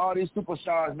around with all these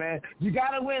superstars, man. You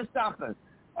got to win something,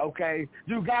 okay?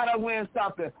 You got to win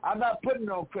something. I'm not putting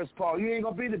on Chris Paul. You ain't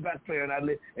going to be the best player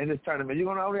in this tournament. You're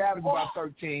going to only average about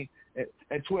 13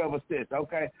 and 12 assists,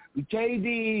 okay?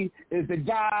 KD is the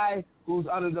guy who's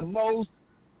under the most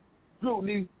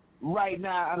scrutiny right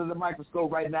now, under the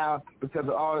microscope right now, because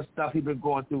of all the stuff he's been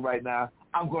going through right now.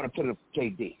 I'm going to put it for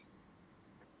KD.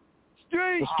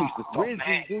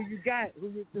 Rizzy, who you got?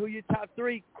 Who your top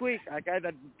 3? Quick, I got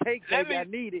to take that. I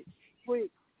need it. Quick.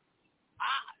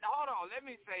 Hold on. Let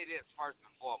me say this first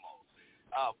and foremost.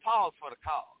 Pause for the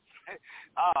cause.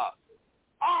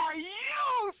 Are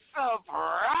you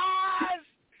surprised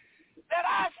that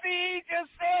I see he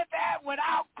just said that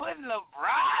without putting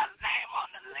LeBron's name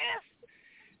on the list?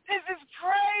 This is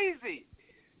crazy.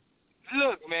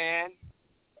 Look, man.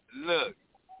 Look.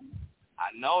 I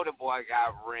know the boy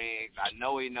got rings. I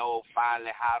know he knows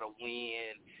finally how to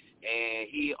win. and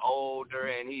he older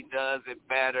and he does it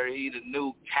better. He the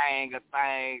new king of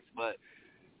things, but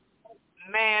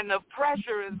man, the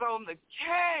pressure is on the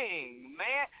king,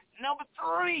 man. Number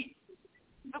 3,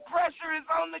 the pressure is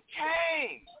on the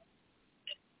king.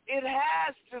 It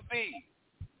has to be.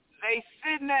 They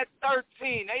sitting at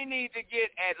 13. They need to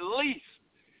get at least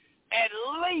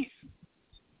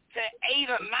to 8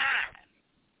 or 9.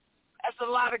 That's a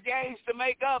lot of games to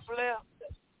make up, Lil.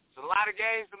 It's a lot of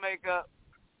games to make up.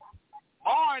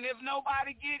 Or if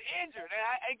nobody get injured,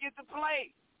 they get to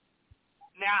play.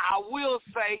 Now, I will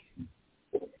say,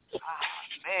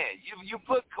 man, you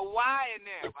put Kawhi in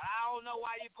there, but I don't know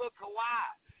why you put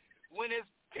Kawhi when it's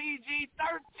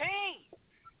PG-13.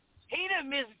 He done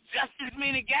missed just as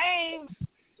many games.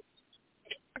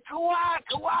 Kawhi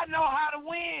know how to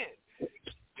win.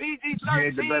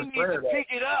 PG-13 needs to pick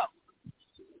it up.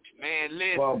 Man,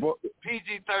 listen,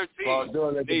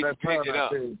 PG-13 needs to pick it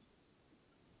up.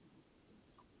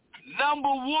 Number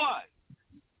 1.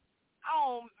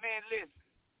 Man, listen.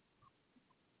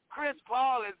 Chris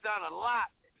Paul has done a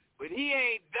lot, but he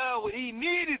ain't done what he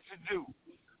needed to do.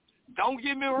 Don't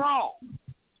get me wrong.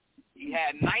 He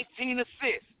had 19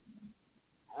 assists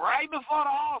right before the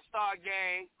All-Star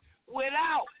game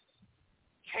without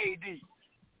KD.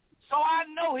 So I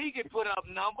know he can put up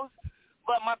numbers,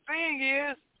 but my thing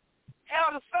is,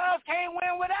 hell, the Suns can't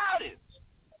win without him.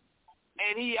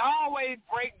 And he always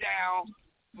break down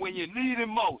when you need him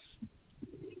most.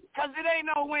 Because it ain't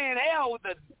no way in hell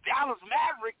the Dallas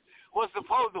Mavericks was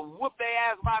supposed to whoop their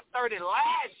ass by 30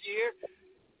 last year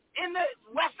in the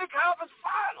Western Conference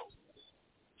Finals.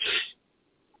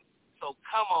 So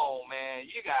come on, man.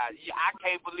 I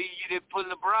can't believe you didn't put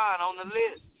LeBron on the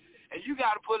list. And you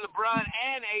got to put LeBron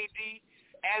and AD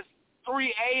as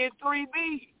 3A and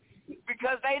 3B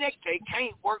because they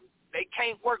can't work. They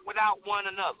can't work without one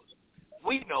another.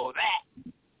 We know that.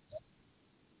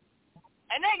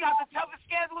 And they got the toughest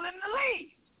schedule in the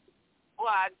league. Well,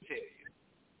 I tell you.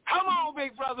 Come on,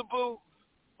 big brother Boo.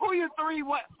 Who your three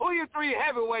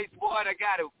heavyweights, boy, that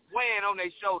got it weighing on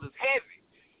their shoulders heavy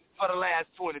for the last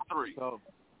 23?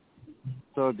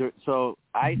 So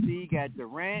IC got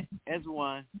Durant as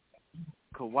 1,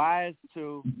 Kawhi is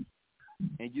 2,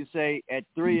 and you say at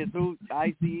 3 is who?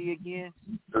 ICE again?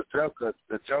 The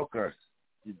Joker.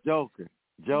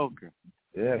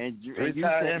 Yeah. And you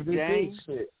said James.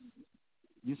 Shit.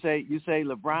 You say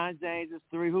LeBron James is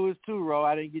 3. Who is 2, Ro?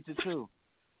 I didn't get you 2.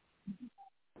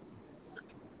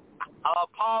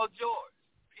 Paul George,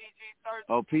 PG-13.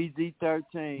 Oh,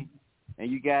 PG-13.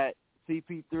 And you got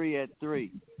CP3 at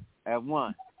 3, at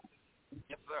 1.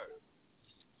 Yes,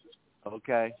 sir.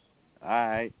 Okay. All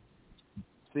right.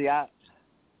 See,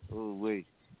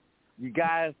 you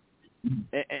guys,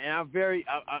 and I'm very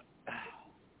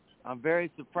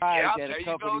surprised at a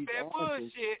couple of these answers.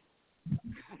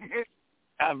 Bullshit.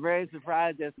 I'm very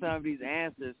surprised at some of these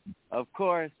answers. Of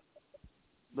course,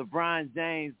 LeBron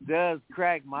James does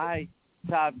crack my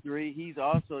top 3. He's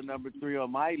also number 3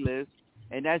 on my list,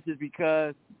 and that's just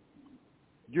because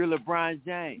you're LeBron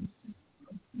James.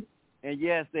 And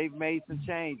yes, they've made some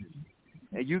changes.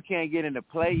 And you can't get in the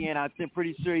play-in. I'm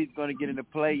pretty sure he's going to get in the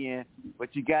play-in,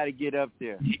 but you got to get up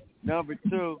there. Number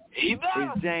 2 is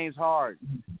James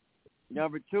Harden.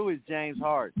 Number 2 is James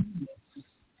Harden.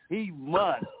 He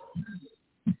must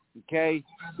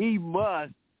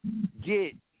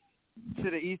get to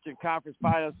the Eastern Conference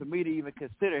Finals for me to even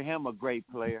consider him a great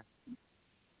player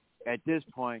at this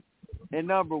point. And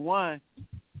number 1,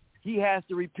 he has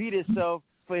to repeat himself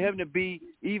for him to be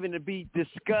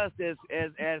discussed as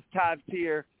top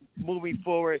tier moving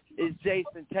forward is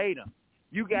Jason Tatum.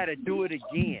 You got to do it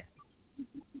again.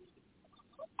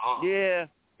 Yeah,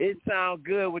 it sounds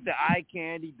good with the eye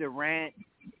candy, Durant.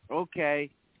 Okay,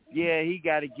 yeah, he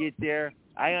got to get there.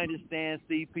 I understand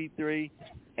CP3.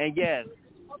 And yes,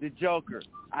 the Joker,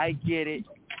 I get it.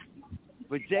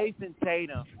 But Jason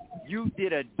Tatum, you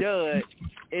did a dud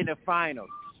in the finals.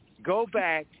 Go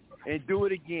back and do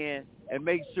it again and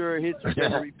make sure history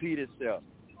doesn't repeat itself.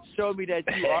 Show me that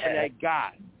you are that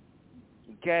guy.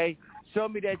 Okay? Show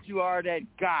me that you are that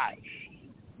guy.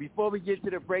 Before we get to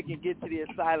the break and get to the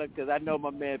asylum, because I know my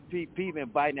man Pete been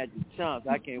biting at the chunks.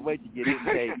 I can't wait to get his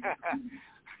take.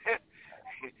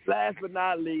 Last but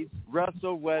not least,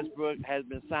 Russell Westbrook has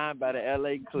been signed by the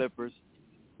L.A. Clippers.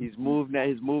 He's moved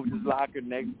his locker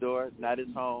next door. It's not his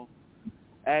home.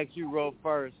 Ask you, Ro,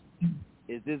 first.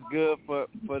 Is this good for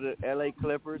the L.A.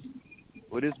 Clippers?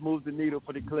 Will this move the needle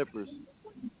for the Clippers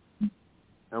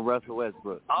and Russell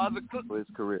Westbrook for his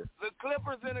career? The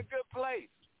Clippers in a good place.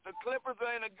 The Clippers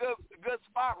are in a good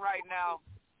spot right now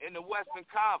in the Western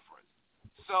Conference.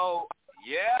 So,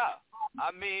 yeah,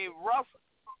 I mean,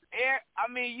 I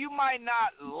mean, you might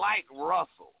not like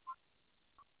Russell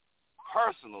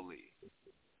personally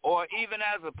or even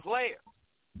as a player,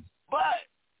 but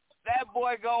that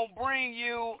boy gonna bring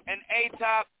you an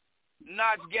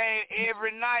A-top-notch game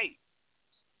every night.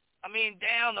 I mean,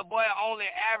 damn, the boy only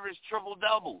averaged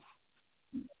triple-doubles.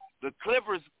 The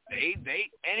Clippers, they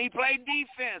and he played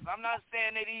defense. I'm not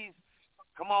saying that he's,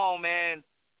 come on, man.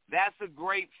 That's a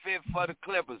great fit for the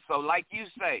Clippers. So like you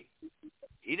say,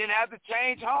 he didn't have to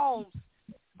change homes,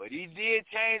 but he did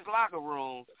change locker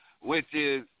rooms, which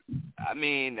is, I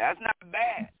mean, that's not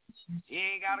bad. He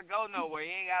ain't got to go nowhere. He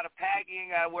ain't got to pack. He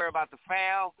ain't got to worry about the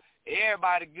foul.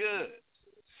 Everybody good.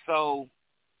 So,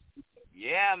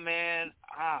 yeah, man.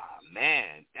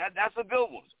 Man, that's a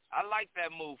good one. I like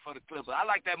that move for the Clippers. I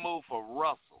like that move for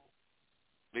Russell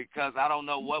because I don't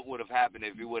know what would have happened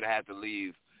if he would have had to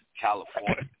leave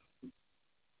California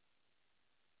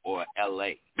or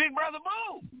L.A. Big Brother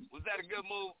Boo, was that a good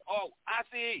move? Oh, I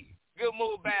see. Good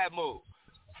move, bad move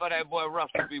for that boy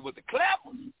Russell to be with the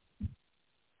Clippers.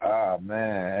 Oh,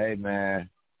 man. Hey, man.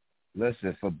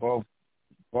 Listen, for both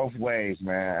ways,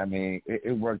 man, I mean,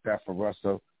 it worked out for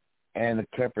Russell and the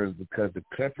Clippers because the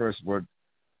Clippers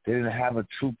they didn't have a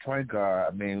true point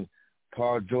guard. I mean,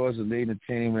 Paul George was leading the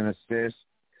team in assists.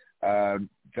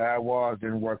 Guy Wall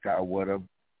didn't work out with him.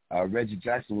 Reggie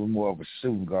Jackson was more of a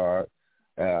shooting guard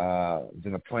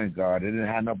than a point guard. They didn't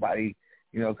have nobody,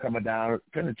 coming down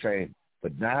penetrating.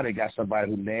 But now they got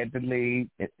somebody who led the league,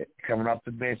 coming off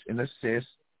the bench in assists.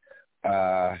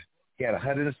 He had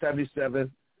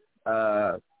 177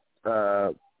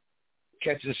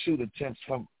 catch and shoot attempts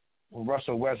from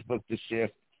Russell Westbrook this year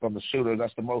from the shooter.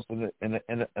 That's the most in the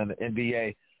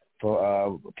NBA for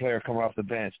a player coming off the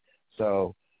bench.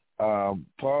 So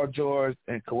Paul George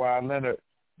and Kawhi Leonard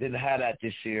didn't have that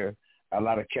this year, a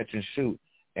lot of catch and shoot.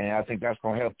 And I think that's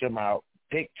going to help them out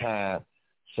big time.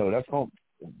 So that's going to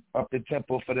up the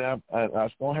tempo for them.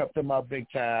 It's going to help them out big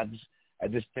time. I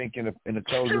just think in the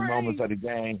closing moments of the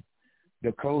game,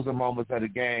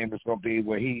 it's going to be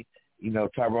where he,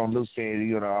 Tyronn Lue said,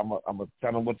 I'm going to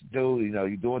tell him what to do.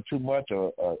 You're doing too much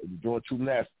or you're doing too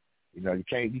less. You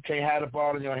can't have the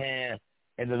ball in your hand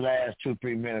in the last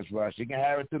 2-3 minutes, Russ. You can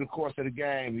have it through the course of the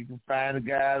game. You can find the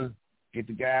guys, get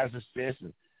the guys assists.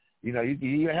 And,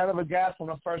 you're a hell of a guy from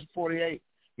the first 42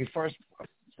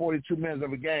 minutes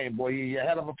of a game, boy. You're a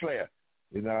hell of a player.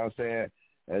 You know what I'm saying?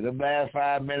 The last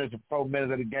 5 minutes or 4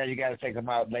 minutes of the game, you got to take them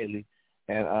out lately.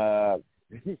 And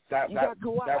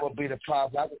that would be the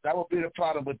problem. That would be the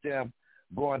problem with them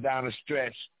going down the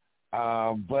stretch.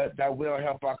 But that will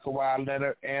help out Kawhi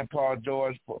Leonard and Paul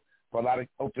George for a lot of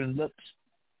open looks.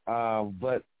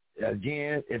 But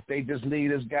again, if they just leave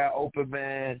this guy open,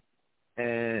 man,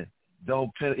 and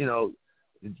don't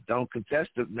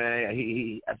contest it,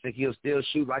 man, I think he'll still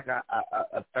shoot like a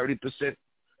 30%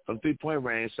 from 3-point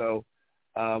range. So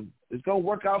it's gonna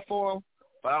work out for him,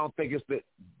 but I don't think it's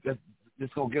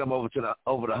gonna get him over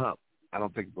the hump. I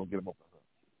don't think it's gonna get him over the hump.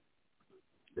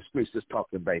 The streets just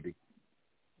talking, baby.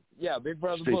 Yeah, Big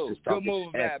Brother Boo. Good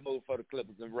move, bad move for the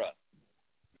Clippers and Russ.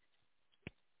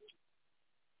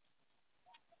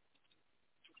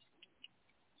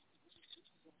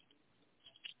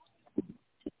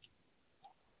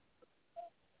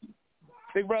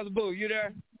 Big Brother Boo, you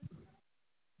there?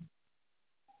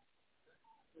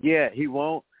 Yeah, he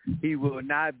won't. He will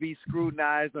not be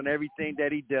scrutinized on everything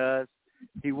that he does.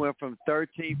 He went from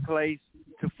 13th place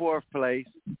to 4th place.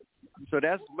 So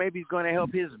that's maybe going to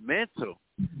help his mental.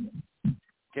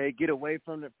 Okay, get away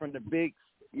from the big,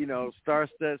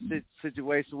 star-studded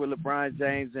situation with LeBron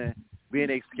James and being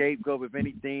a scapegoat if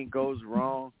anything goes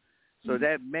wrong. So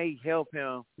that may help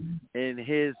him in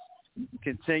his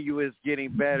continuous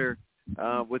getting better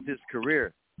with his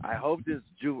career. I hope this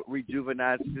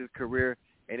rejuvenates his career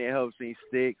and it helps him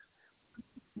stick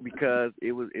because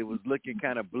it was looking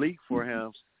kind of bleak for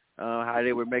him how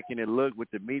they were making it look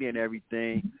with the media and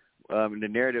everything. The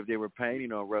narrative they were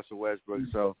painting on Russell Westbrook.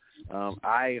 So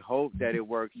I hope that it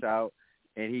works out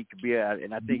and he could be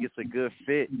and I think it's a good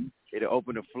fit. It'll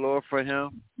open the floor for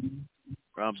him.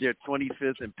 They're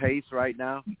 25th in pace right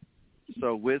now.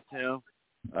 So with him,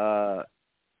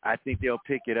 I think they'll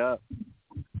pick it up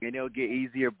and they'll get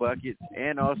easier buckets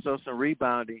and also some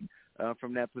rebounding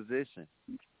from that position.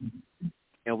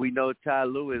 And we know Ty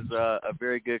Lue is a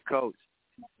very good coach.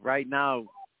 Right now,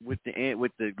 with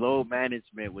the load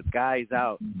management, with guys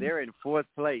out, they're in 4th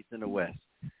place in the West.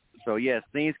 So, yes,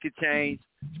 things could change,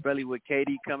 especially with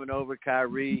KD coming over,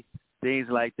 Kyrie, things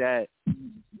like that.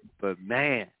 But,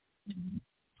 man,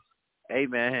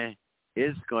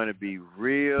 it's going to be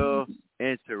real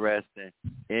interesting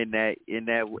in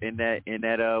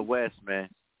that West, man.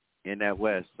 in that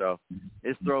West. So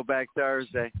it's Throwback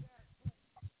Thursday.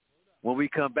 When we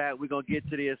come back, we're going to get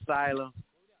to the Asylum.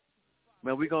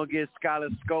 Man, we're going to get Scholar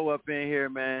Sco up in here,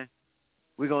 man.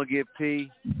 We're going to get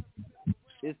P.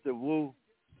 It's the Woo.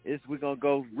 We're going to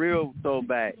go real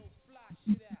throwback.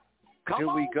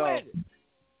 Here we go.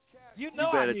 You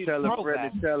know, you better tell a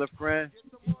friend to tell a friend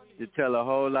to tell a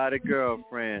whole lot of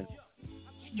girlfriends.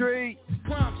 Street.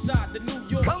 Crime side, the New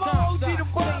York Come on, Times OG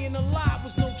the side. Staying alive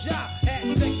was no job. Had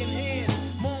second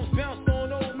hand. Moms bounced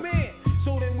on old man.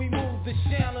 So then we moved to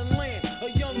Shaolin Land.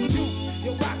 A young Jew,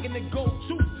 you're rocking the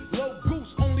go-to. Low goose,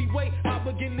 only way I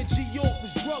begin to G-York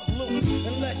was drug loot.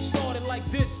 And let's start it like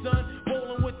this, son.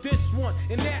 Rolling with this one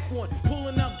and that one.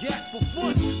 Pulling out gas for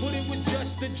fun. But it was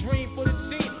just a dream for the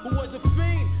teen who was a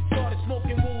fiend. Started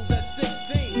smoking rules at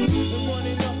 16. And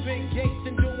running up in gates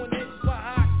and doing hits for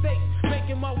high stakes.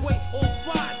 Making my way on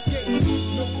 5 gates.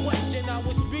 No question I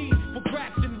was speed for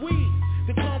cracks and weed.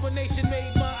 The combination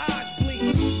made my eyes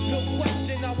bleed. No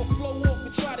question I would flow off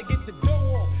and try to get the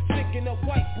dough off. Sticking up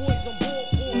white boys on board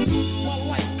boards. My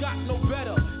life got no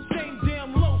better. Same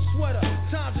damn low sweater.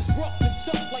 Times is rough and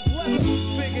tough like leather.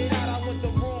 Figured out I went the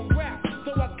wrong route.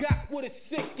 So I got with a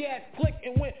sick ass click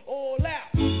and went all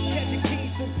out. Catching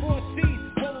keys from 4C's.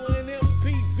 Rolling in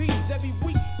MPVs. Every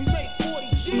week we make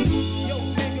 40 G's. Yo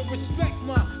nigga respect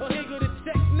my a nigga to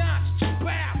tech notch.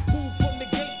 Bow. Move from the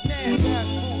gate now. Cash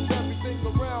moves everything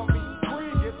around me.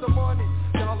 Green get the money,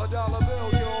 dollar bill,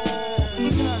 yo.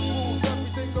 Cash moves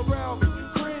everything around me.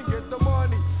 Green get the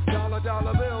money,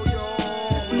 dollar bill, yo.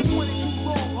 22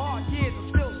 long hard years, I'm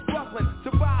still struggling.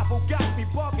 Survival got me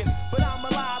bugging, but I'm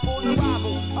alive on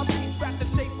arrival. I beat back the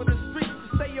shape of the streets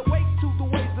to stay awake to the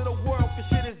ways of the world, cause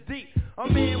shit is deep. A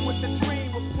man with a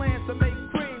dream with plans to make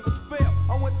cream was fair.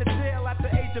 I went to jail at the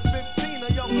age of 15,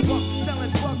 a young buck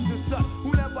selling drugs and such,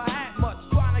 who never had much,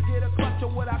 trying to get a clutch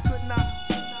of what I could not.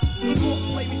 The court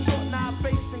played me short, now I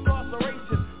face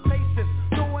incarceration. Patient,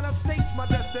 knowing upstate's my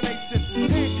destination.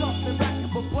 Handcuffed and back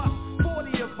of a bus,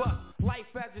 40 of us. Life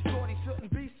as a shorty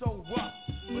shouldn't be so rough.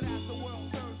 But as the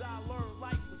world turns, I learned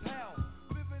life is hell.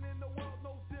 Living in the world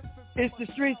no different. It's the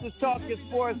Streets of Talking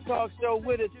Sports Talk Show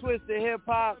with a twist of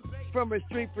hip-hop from a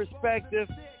street perspective.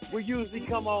 We usually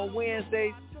come on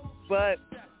Wednesdays, but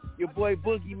your boy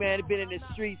Boogie, man, has been in the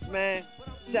streets, man.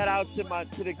 Shout out to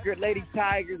the Lady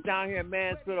Tigers down here in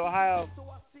Mansfield, Ohio.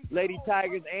 Lady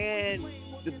Tigers and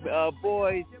the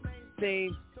boys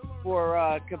team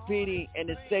for competing in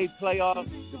the state playoffs.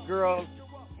 The girls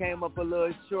came up a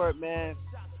little short, man,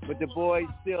 but the boys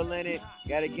still in it.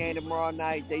 Got a game tomorrow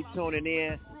night. They tuning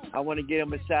in. I want to give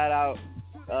them a shout out.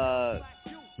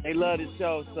 They love the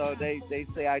show, so they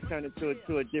say I turn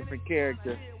into a different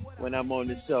character when I'm on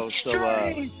the show. So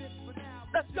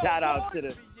shout out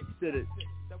to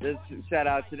shout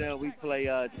out to them. We play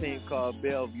a team called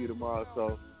Bellevue tomorrow,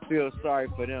 so feel sorry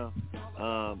for them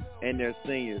and their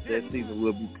seniors. Their season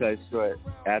will be cut short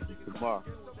after tomorrow.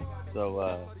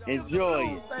 So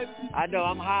enjoy it. I know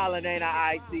I'm hollering, ain't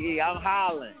I, ITE? I'm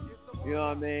hollering. You know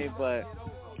what I mean? But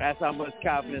that's how much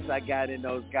confidence I got in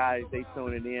those guys. They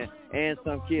tuning in. And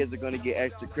some kids are going to get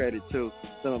extra credit, too.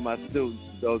 Some of my students,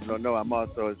 those who don't know, I'm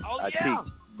also, I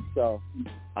teach. So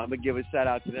I'm going to give a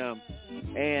shout-out to them.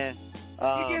 And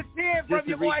You get scared from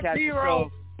your boy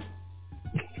Zero.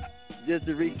 Just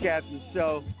to recap the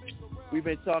show, we've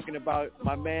been talking about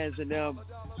my mans and them.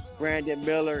 Brandon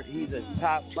Miller, he's a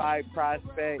top 5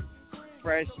 prospect,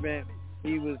 freshman.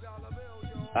 He was,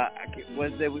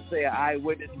 what they would say, an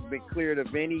eyewitness. He's been cleared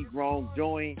of any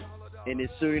wrongdoing in the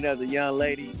shooting of the young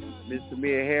lady, Miss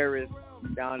Samia Harris,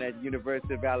 down at the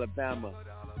University of Alabama.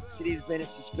 He's been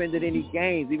suspended any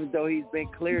games, even though he's been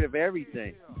cleared of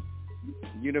everything.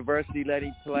 The university let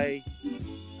him play.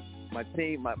 My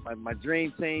team, my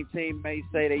dream team teammates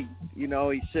say they,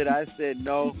 he should. I said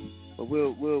no, but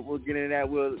we'll get into that.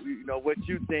 What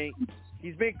you think?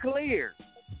 He's been cleared.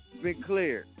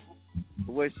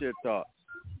 But what's your thoughts?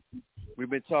 We've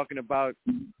been talking about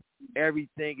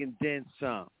everything and then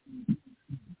some.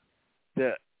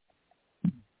 The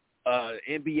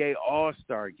NBA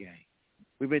All-Star game.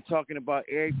 We've been talking about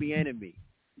Eric Bieniemy.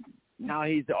 Now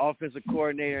he's the offensive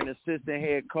coordinator and assistant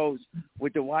head coach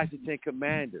with the Washington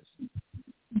Commanders.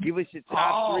 Give us your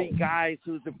top 3 guys.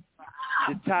 Who's the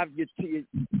top?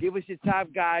 Give us your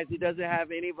top guys. He doesn't have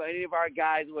any of our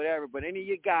guys, whatever, but any of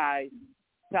your guys,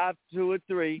 top 2 or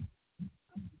 3,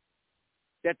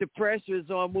 that the pressure is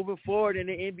on moving forward in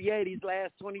the NBA these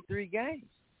last 23 games.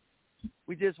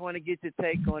 We just want to get your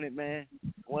take on it, man.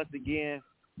 Once again,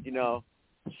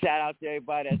 shout out to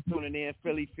everybody that's tuning in.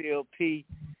 Philly Field, P,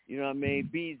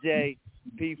 BJ,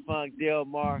 P-Funk,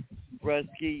 Delmar,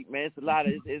 Brusky, man. It's a lot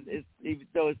of it's even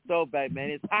though it's throwback, man.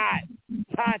 It's hot.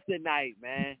 It's hot tonight,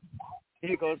 man.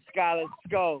 Here goes Scholar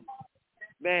Skull.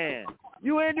 Man.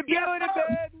 You in the building,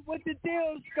 baby. What the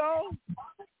deal, Skull?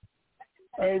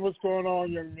 Hey, what's going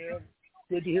on, young man?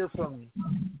 Good to hear from you.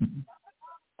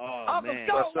 Oh, man.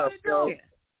 What's up, Skull?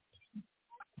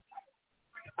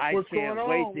 I What's can't going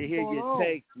wait on? to hear your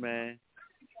takes, man.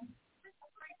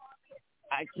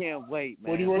 I can't wait,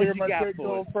 man. What do you want to hear my got take for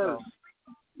going us, first?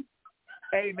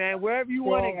 Hey, man, wherever you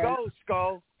want to go,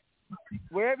 Skull.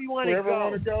 Wherever you want to go. Wherever I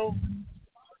want to go?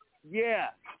 Yeah.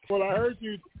 Well, I heard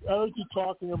you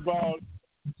talking about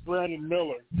Brandon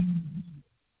Miller.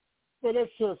 But that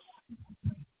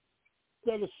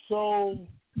is so,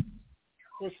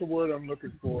 what's the word I'm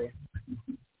looking for?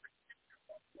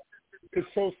 It's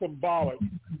so symbolic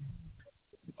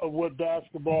of what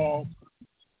basketball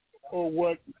or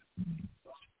what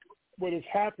has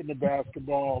happened to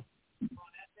basketball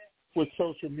with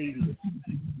social media.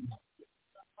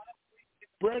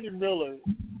 Brandon Miller,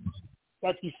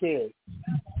 like you said,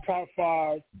 top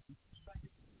 5,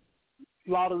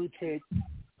 lottery pick.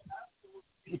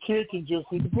 The kid can just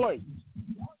need to play.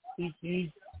 He's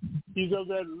of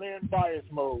that land bias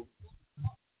mode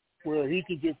where he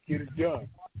can just get it done.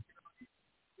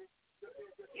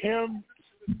 Him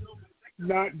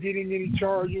not getting any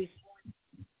charges,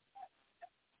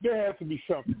 there has to be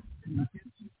something.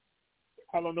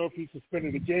 I don't know if he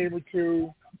suspended a game or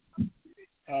 2.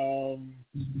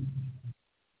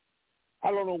 I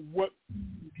don't know what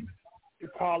the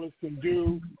college can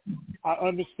do. I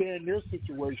understand their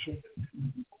situation.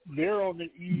 They're on the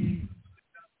eve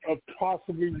of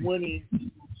possibly winning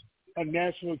a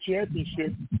national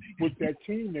championship with that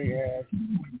team they have.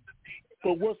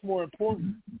 But what's more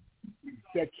important,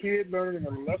 that kid learning a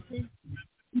lesson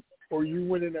or you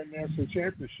winning that national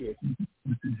championship?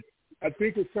 I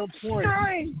think at some point,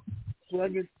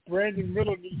 Brandon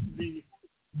Miller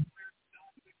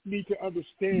needs to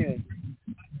understand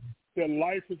that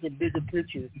life is a bigger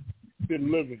picture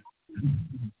than living.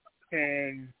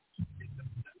 And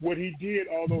what he did,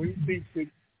 although he thinks it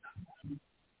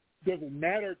doesn't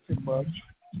matter too much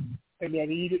and that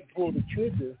he didn't pull the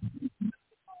trigger,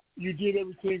 you did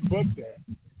everything but that.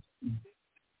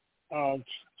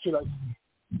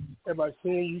 Am I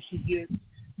saying you should get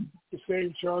the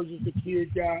same charges the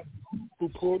kid got who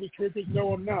pulled the triggers?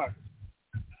 No, I'm not.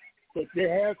 But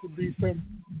there has to be some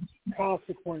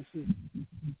consequences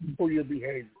for your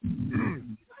behavior.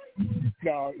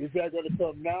 Now, is that going to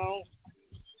come now,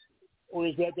 or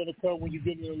is that going to come when you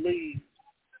get in the league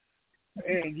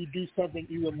and you do something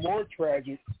even more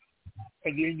tragic,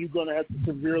 and then you're going to have to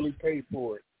severely pay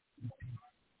for it?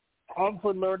 I'm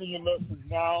for learning your lessons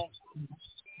now,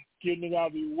 getting it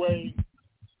out of your way,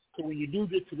 so when you do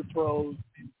get to the pros,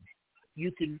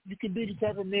 you can be the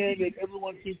type of man that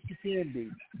everyone thinks you can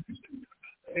be,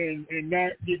 and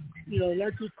not get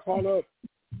caught up.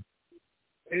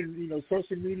 And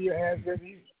social media has him.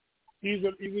 He's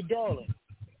a darling.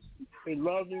 They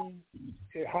love him.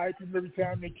 They hype him every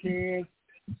time they can.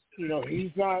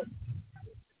 He's not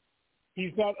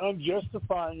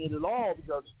unjustifying it at all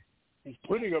because he's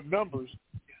putting up numbers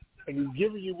and he's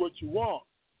giving you what you want.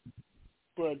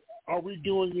 But are we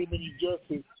doing him any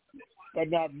justice by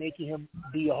not making him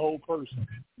be a whole person?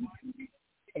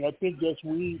 And I think that's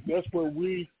where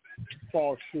we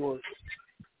fall short.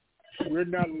 We're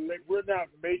not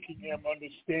making him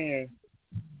understand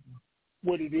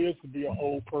what it is to be a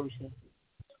whole person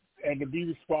and to be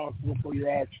responsible for your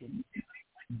actions.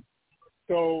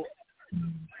 So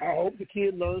I hope the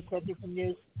kid learns something from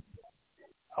this.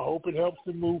 I hope it helps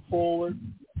him move forward.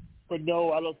 But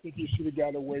no, I don't think he should have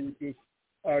got away with this.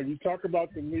 You talk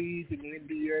about the league and the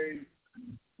NBA, and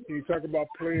you talk about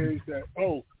players that, I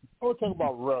want to talk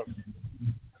about Russ.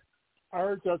 I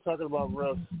heard y'all talking about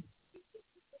Russ.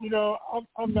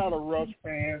 I'm not a Russ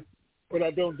fan, but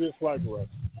I don't dislike Russ.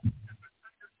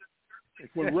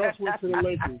 When Russ went to the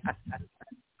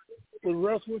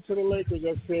Lakers,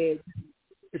 I said,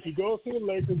 if he goes to the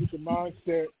Lakers with the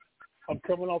mindset, I'm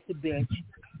coming off the bench,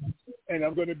 and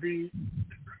I'm going to be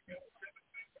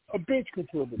a bench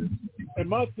contributor. And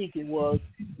my thinking was,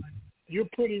 you're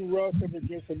putting Russ up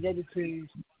against another team's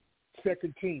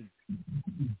second team.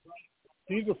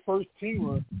 He's a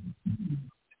first-teamer.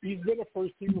 He's been a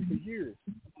first-teamer for years.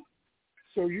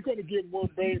 So you're going to get more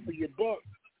bang for your buck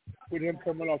with him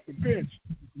coming off the bench.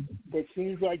 But it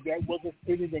seems like that wasn't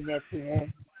fitting enough for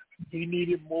him. He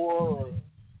needed more, or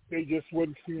they just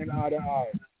wasn't seeing eye to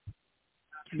eye.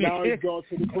 Now he's going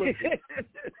to the Clippers.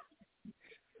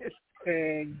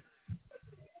 And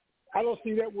I don't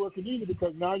see that working either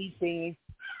because now you're saying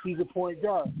he's a point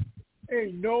guard.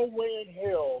 Ain't no way in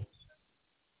hell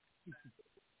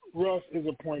Russ is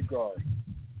a point guard.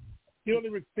 He don't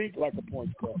even think like a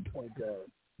point guard.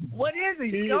 What is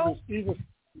he,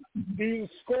 He's a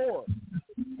scorer.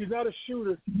 He's not a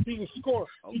shooter. He's a scorer.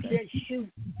 Okay. He can't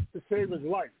shoot to save his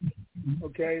life.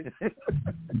 Okay?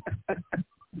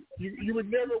 you would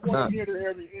never want to enter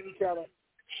any kind of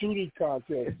shooting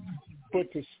contest.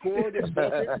 But to score the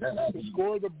bucket, to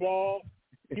score the ball,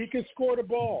 he can score the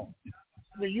ball.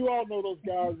 I mean, you all know those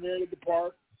guys, man, at the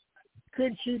park.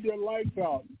 Couldn't shoot their lights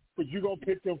out, but you're going to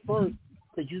pick them first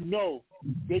because you know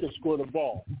they can score the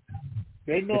ball.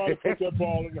 They know how to put that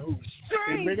ball in the hoop.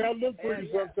 It may not look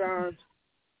pretty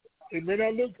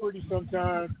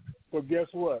sometimes. But guess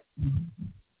what?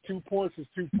 2 points is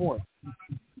 2 points.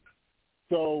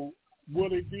 So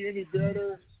will it be any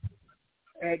better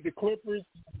at the Clippers?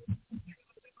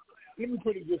 Let me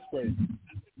put it this way.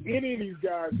 Any of these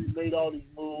guys who made all these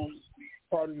moves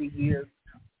part of the year,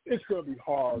 it's going to be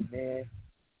hard, man,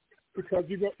 because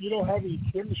you don't have any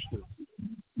chemistry.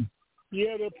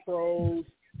 Yeah, they're pros.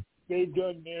 They've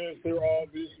done this. They're all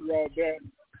this. They're all that.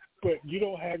 But you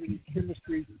don't have any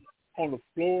chemistry on the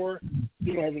floor.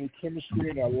 You don't have any chemistry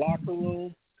in that locker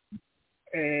room.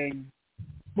 And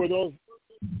for the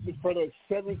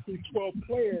 7th through 12th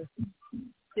players,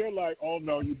 they're like, oh,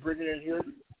 no, you bring it in here.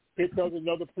 Here comes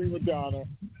another prima donna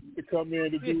to come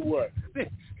in to do what?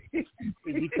 Is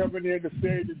he coming in to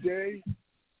save the day,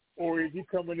 or is he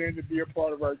coming in to be a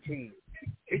part of our team?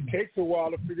 It takes a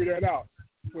while to figure that out.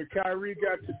 When Kyrie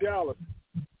got to Dallas,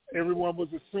 everyone was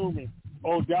assuming,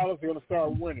 oh, Dallas is going to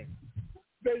start winning.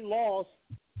 They lost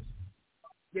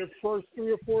their first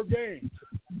 3 or 4 games.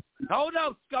 Hold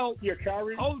up, Scope. Yeah,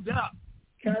 Kyrie. Hold up.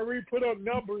 Kyrie put up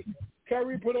numbers.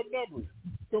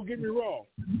 Don't get me wrong.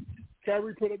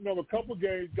 Kyrie put up numbers. A couple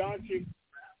games, Doncic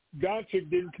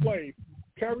didn't play.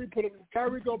 Kyrie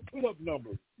gonna put up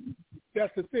numbers.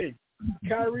 That's the thing.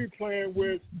 Kyrie playing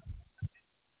with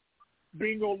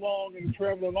Bingo Long and the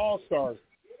Traveling All-Stars,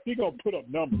 he gonna put up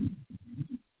numbers.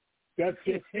 That's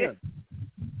just him.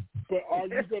 But are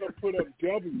you gonna put up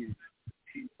W's?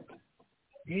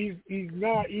 He's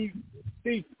not.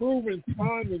 He's proven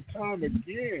time and time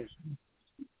again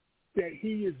that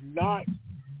he is not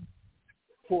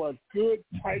for a good,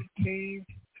 tight team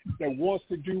that wants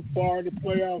to do far in the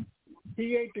playoffs.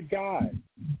 He ain't the guy.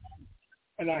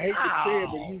 And I hate to say it,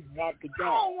 but he's not the guy. I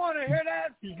don't want to hear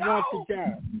that. He's not the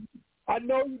guy. I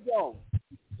know you don't.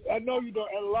 And a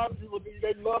lot of people,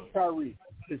 they love Kyrie.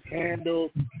 His handle.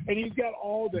 And he's got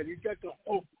all that. He's got the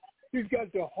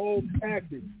whole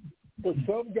package. But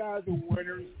some guys are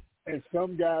winners and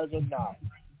some guys are not.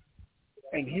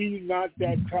 And he's not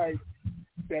that type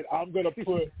that I'm going to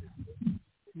put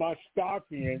my stock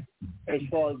in as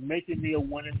far as making me a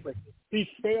winning player. He's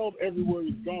failed everywhere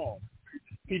he's gone.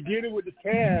 He did it with the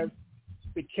Cavs.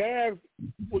 The Cavs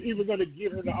were even going to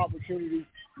give him the opportunity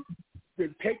to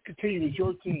take the team. It's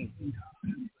your team.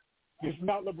 It's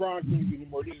not LeBron's team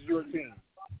anymore. This is your team.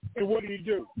 And what did he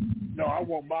do? No, I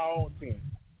want my own team.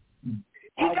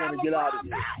 I want to get out of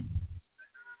here.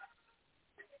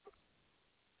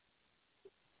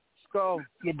 So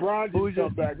LeBron didn't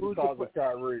come back because of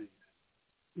Kyrie.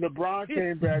 LeBron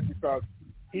came back because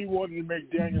he wanted to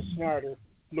make Daniel Snyder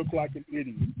look like an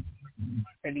idiot,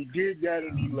 and he did that,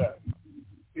 and he left.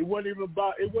 It wasn't even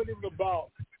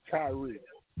about Kyrie.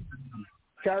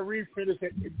 Kyrie finished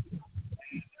it.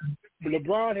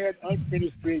 LeBron had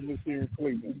unfinished business here in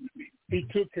Cleveland. He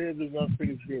took care of his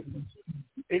unfinished business.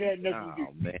 It had nothing to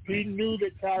do. Man. He knew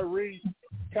that Kyrie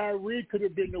could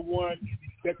have been the one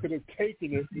that could have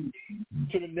taken it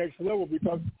to the next level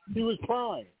because he was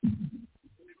prime.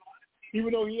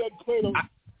 Even though he hadn't played and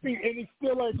he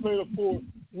still ain't played a full.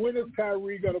 When is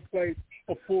Kyrie going to play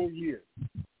a full year?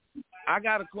 I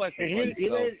got a question. And it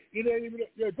ain't even.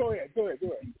 Yeah, go ahead.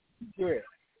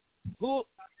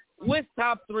 Which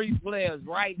top 3 players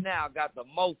right now got the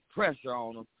most pressure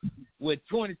on them with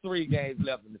 23 games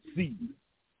left in the season?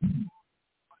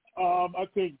 I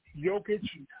think Jokic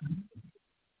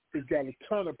has got a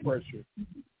ton of pressure.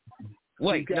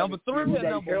 Wait, number 3 or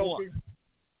number 1?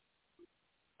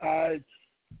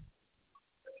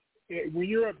 When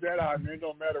you're up that high, man, it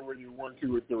don't matter whether you're 1,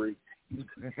 2, or 3.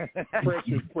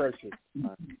 Pressure's pressure.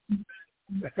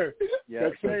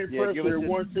 That same pressure at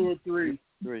 1, 2, or 3.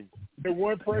 The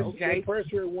one pressure, the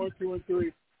pressure at 1, 2, and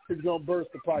 3 is gonna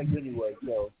burst the pipe anyway.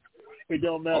 So it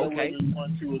don't matter whether it's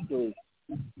 1, 2, or 3.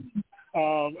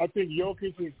 I think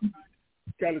Jokic has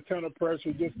got a ton of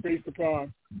pressure just based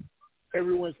upon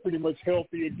everyone's pretty much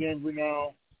healthy in Denver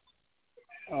now,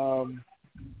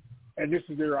 and this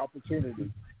is their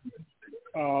opportunity.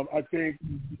 I think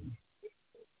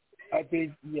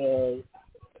the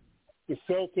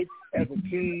Celtics as a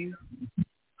team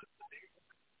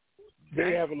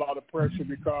they have a lot of pressure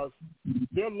because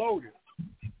they're loaded,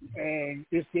 and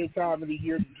it's their time of the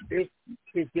year.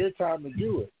 It's their time to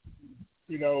do it.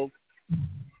 You know,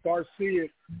 Garcia,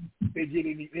 they get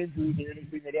any injuries or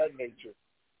anything of that nature.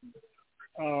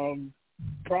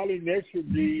 Probably next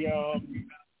would be,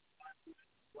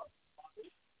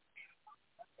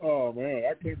 oh man,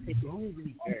 I can't think of who's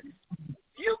next.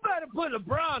 You better put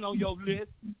LeBron on your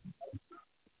list.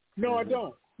 No, I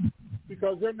don't,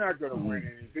 because they're not going to win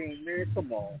anything, man.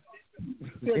 Come on,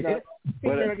 they're not. They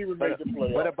can't even make the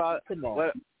playoffs. What about? Come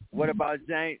on. What about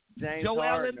James Joel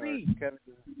Harden? Embiid.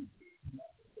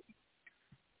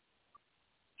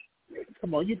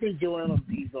 Come on, you think Joel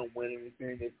Embiid's going to win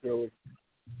anything in Philly?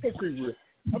 Let's be real.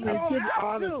 I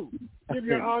mean, give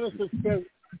your honest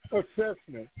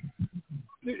assessment.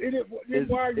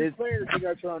 Why are you playing if you're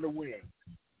not trying to win?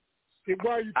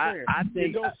 Why are you playing? I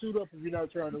think don't suit up if you're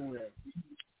not trying to win.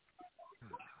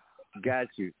 Got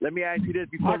you. Let me ask you this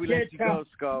before we let you go,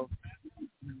 Skull.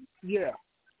 Yeah.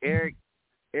 Eric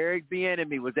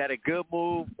Bieniemy, was that a good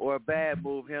move or a bad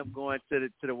move? Him going to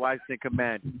the Washington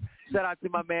Commanders. Shout out to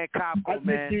my man Capo,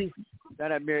 man.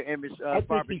 That Mirror Image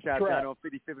barbershop down on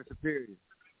 55th and Superior.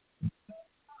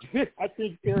 I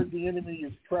think Eric Bieniemy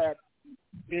is trapped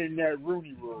in that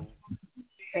Rooney Rule,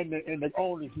 and the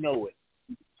owners know it.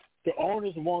 The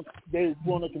owners want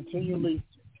to continually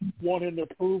want him to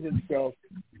prove himself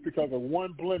because of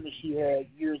one blemish he had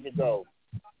years ago.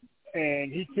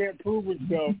 And he can't prove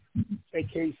himself at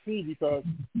KC because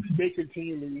they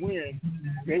continually win.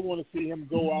 They want to see him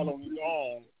go out on his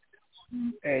own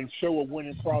and show a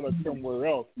winning product somewhere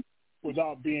else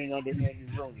without being under Andy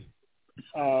Rooney.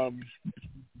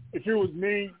 If it was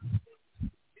me,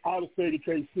 I would say to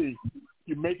KC,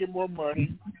 you're making more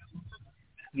money.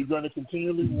 You're going to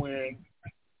continually win.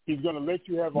 He's going to let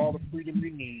you have all the freedom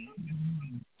you need.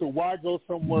 So why go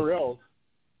somewhere else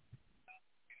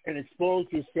and expose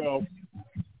yourself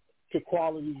to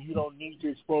qualities you don't need to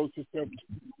expose yourself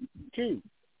to?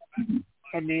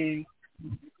 I mean,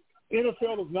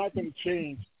 NFL is not going to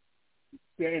change,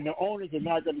 and the owners are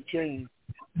not going to change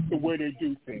the way they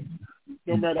do things,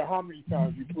 no matter how many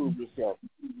times you prove yourself.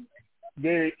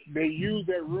 They use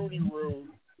that Rooney Rule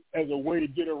as a way to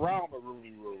get around the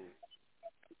Rooney Rule.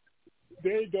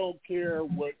 They don't care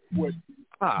what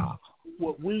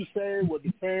we say, what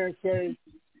the fans say.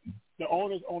 The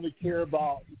owners only care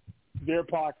about their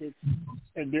pockets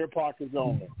and their pockets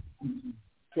only.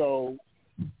 So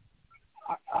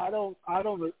I don't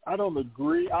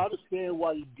agree. I understand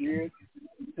why he did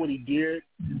what he did,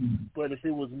 but if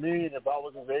it was me and if I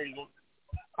was his agent,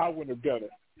 I wouldn't have done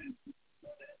it.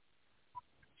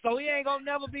 So he ain't gonna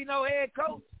never be no head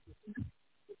coach.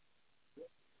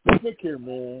 Look here,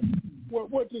 man.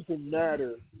 What does it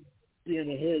matter being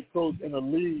a head coach in a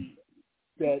league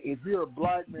that if you're a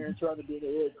black man trying to be the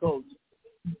head coach,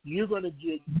 you're gonna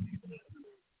get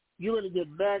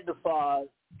magnified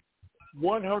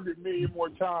 100 million more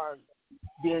times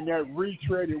than that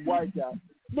retreaded white guy.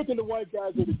 Look at the white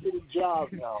guys that are getting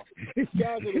jobs now. These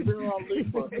guys that have been around the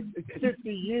league for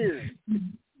 50 years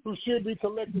who should be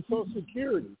collecting Social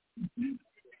Security.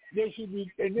 They should be,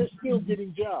 and they're still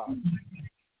getting jobs.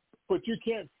 But you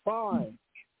can't find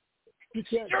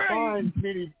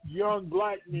many young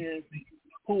black men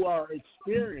who are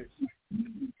experienced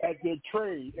at their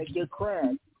trade, at their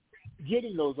craft,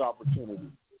 getting those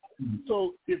opportunities.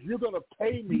 So if you're going to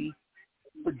pay me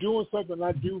for doing something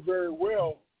I do very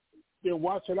well, then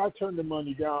why should I turn the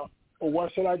money down, or why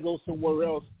should I go somewhere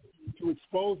else to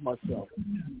expose myself?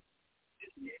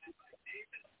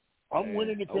 I'm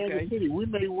winning in Kansas City. We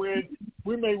may win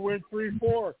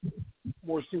 3-4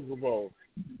 more Super Bowls.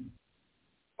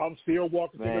 I'm still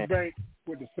walking to the bank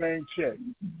with the same check.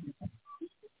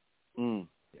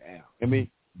 Yeah. Let me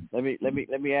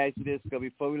ask you this, because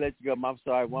before we let you go, I'm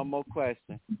sorry, one more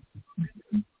question.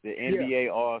 The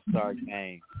NBA All-Star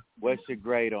Game. What's your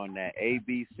grade on that? A,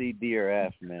 B, C, D, or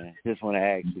F, man? Just want to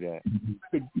ask you that.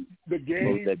 The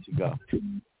game. We'll let you go.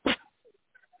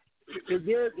 Is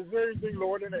there anything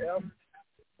lower than an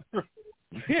F?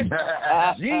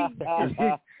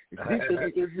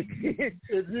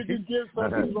 If you can give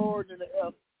something lower than an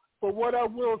F. But what I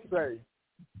will say,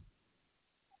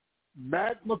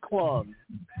 Matt McClung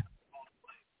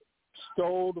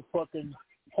stole the fucking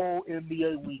whole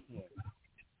NBA weekend.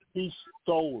 He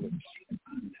stole it.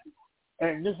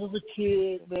 And this is a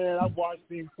kid, man. I watched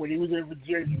him when he was in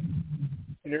Virginia,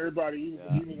 and everybody.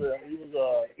 He was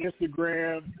a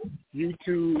Instagram,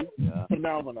 YouTube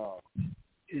phenomenon.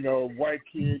 You know, white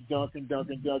kid dunking, do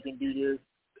this.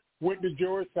 Went to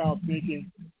Georgetown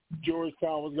thinking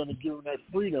Georgetown was going to give him that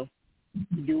freedom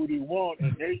to do what he wanted,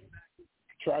 and they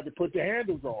tried to put the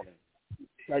handles on him.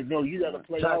 Like, no, you got to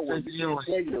play our way. You can't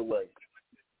play your way.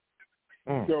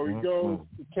 So he goes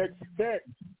to Texas Tech,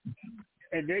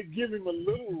 and they give him a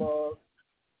little love,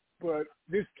 but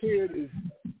this kid is,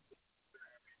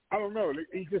 I don't know,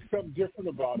 he's just something different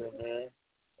about him, man.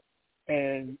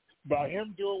 And by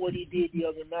him doing what he did the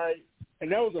other night,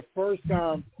 and that was the first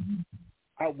time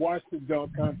I watched the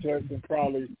dunk contest in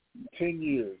probably 10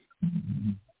 years.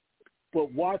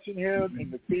 But watching him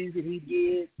and the things that he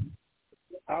did,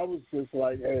 I was just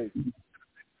like, hey,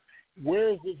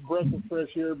 where's this breath of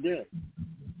fresh air been?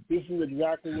 This is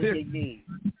exactly what they need.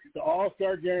 The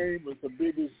All-Star game was the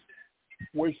biggest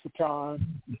waste of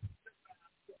time.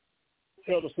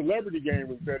 Hell, the celebrity game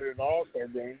was better than the All-Star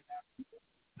game.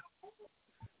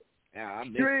 Yeah, I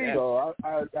missed that. So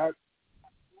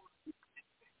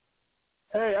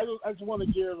I just want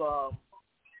to give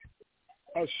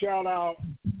a shout out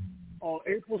on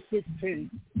April 16th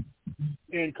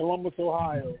in Columbus,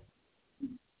 Ohio.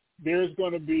 There's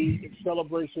going to be a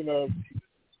celebration of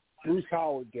Bruce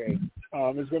Howard Day.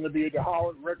 It's going to be at the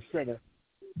Howard Rec Center.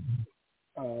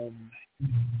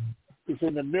 It's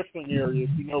in the Mifflin area,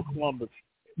 if you know Columbus.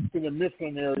 It's in the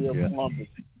Mifflin area of Columbus.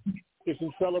 It's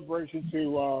in celebration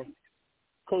to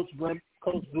Coach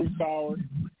Bruce Howard,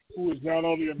 who is not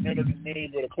only a mentor to me,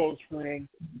 but a close friend.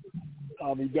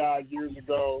 He died years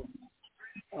ago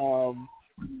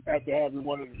after having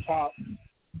one of the top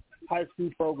high school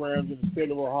programs in the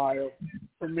state of Ohio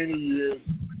for many years.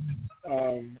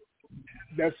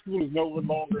 That school is no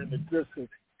longer in existence,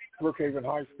 Brookhaven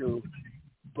High School,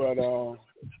 but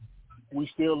we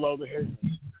still love the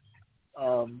Havens.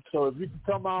 So if you can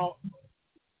come out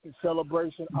in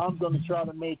celebration, I'm going to try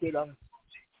to make it. I'm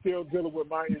still dealing with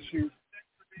my issues,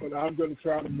 but I'm going to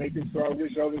try to make it. So I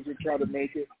wish others would try to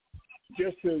make it,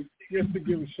 just to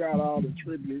give a shout out and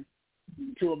tribute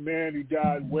to a man who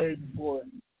died way before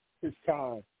his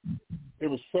time. There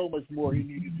was so much more he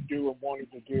needed to do and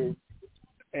wanted to do,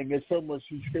 and there's so much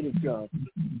he should have done.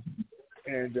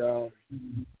 And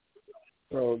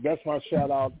so that's my shout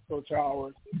out to Coach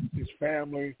Howard, his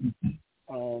family.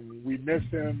 We miss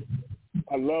him.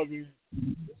 I love him,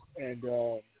 and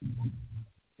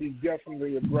he's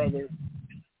definitely a brother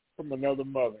from another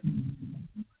mother.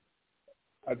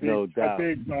 I think, no doubt.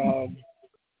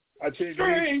 I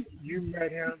think you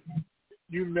met him.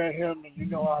 You met him, and you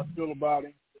know how I feel about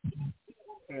him.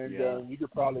 And you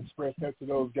could probably express that to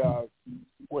those guys,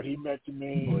 what he meant to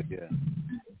me. Oh, yeah.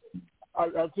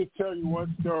 I'll just tell you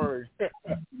one story.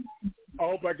 I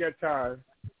hope I got time.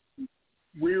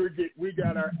 We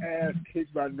got our ass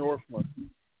kicked by Northland.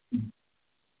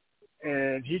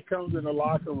 And he comes in the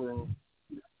locker room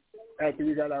after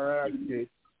we got our ass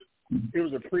kicked. It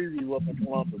was a preview up in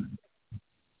Columbus.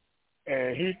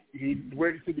 And he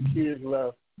waited till the kids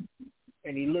left.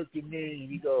 And he looked at me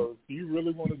and he goes, "Do you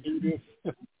really want to do this?"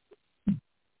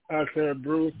 I said,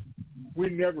 "Bruce, we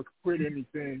never quit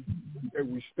anything that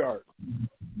we start."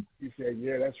 He said,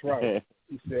 "Yeah, that's right."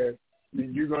 He said,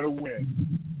 "Then you're going to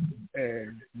win."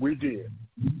 And we did.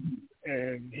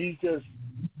 And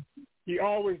he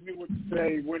always knew what to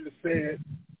say, when to say it,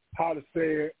 how to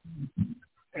say it.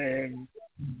 And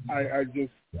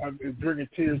I'm bringing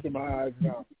tears to my eyes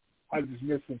now. I just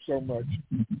miss him so much.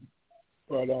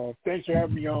 But thanks for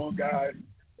having me on, guys.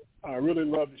 I really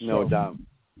love the show. No doubt.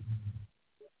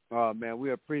 Oh, man,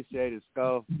 we appreciate it,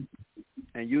 Skull.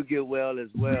 And you get well as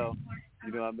well.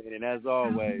 You know what I mean? And as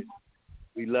always,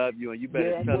 we love you. And you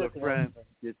better tell a friend.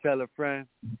 You tell a friend.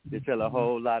 You tell a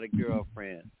whole lot of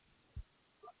girlfriends.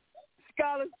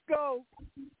 Scholar Skull,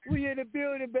 we in the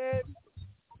building, baby.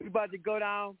 We about to go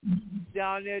down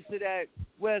there to that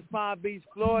West Palm Beach,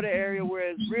 Florida area where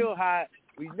it's real hot.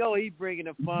 We know he bringing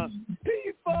the funk.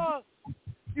 P-Funk,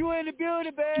 you in the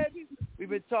building, baby. We've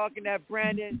been talking that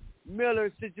Brandon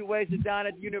Miller situation down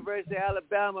at the University of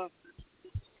Alabama,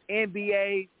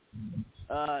 NBA,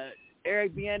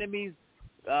 Eric Bieniemy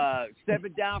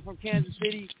stepping down from Kansas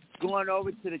City, going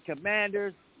over to the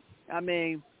Commanders. I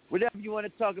mean, whatever you want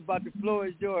to talk about, the floor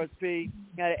is yours, P.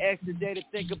 Got an extra day to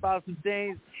think about some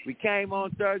things. We came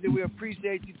on Thursday. We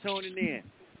appreciate you tuning in.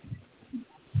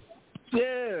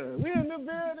 Yeah, we in the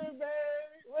building, baby.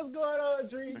 What's going on,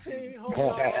 Dream Team? Hope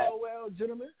y'all all well,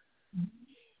 gentlemen.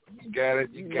 You got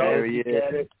it. You got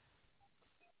it.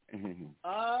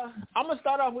 I'm going to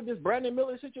start off with this Brandon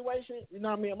Miller situation. You know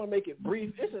what I mean? I'm going to make it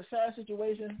brief. It's a sad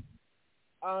situation.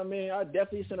 I mean, I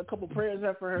definitely sent a couple prayers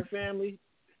out for her family,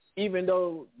 even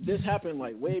though this happened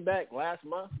like way back last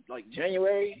month, like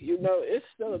January. You know, it's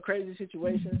still a crazy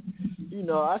situation. You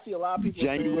know, I see a lot of people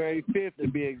January 5th to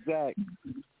be exact.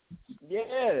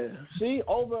 Yeah, see,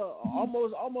 over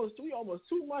almost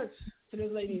 2 months to this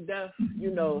lady's death,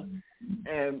 you know,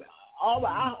 and all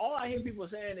I hear people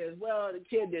saying is, well, the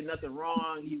kid did nothing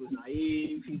wrong. He was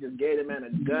naive. He just gave the man a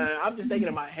gun. I'm just thinking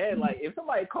in my head, like, if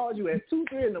somebody called you at 2,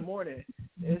 3 in the morning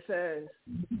and says,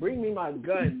 bring me my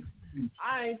gun,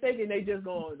 I ain't thinking they just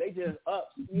up,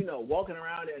 walking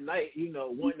around at night,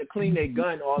 wanting to clean their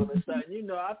gun all of a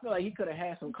sudden. I feel like he could have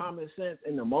had some common sense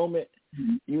in the moment,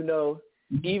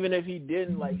 even if he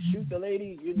didn't, like, shoot the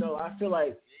lady, I feel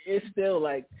like it's still,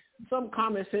 like, some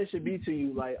common sense should be to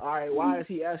you, like, all right, why is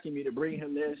he asking me to bring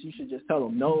him this? You should just tell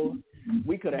him no.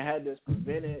 We could have had this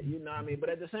prevented, you know what I mean? But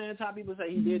at the same time, people say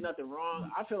he did nothing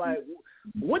wrong. I feel like,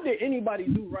 what did anybody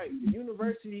do right? The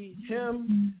university,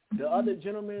 him, the other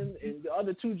gentleman, and the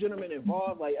other 2 gentlemen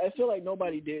involved, like, I feel like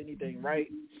nobody did anything right.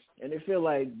 And I feel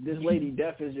like this lady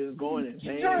Def is just going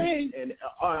insane. And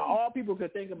all people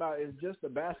could think about is just the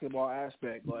basketball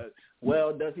aspect. Like,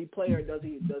 well, does he play or does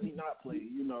he not play?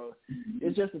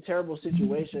 It's just a terrible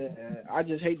situation. And I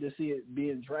just hate to see it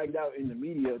being dragged out in the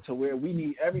media to where we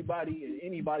need everybody and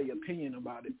anybody opinion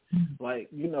about it. Like,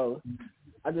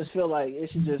 I just feel like it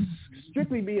should just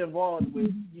strictly be involved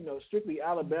with, strictly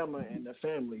Alabama and the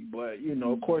family. But,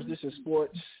 of course, this is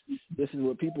sports. This is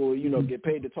what people, get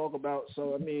paid to talk about.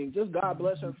 So, I mean, just God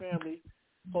bless her family.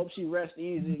 Hope she rests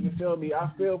easy. You feel me?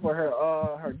 I feel for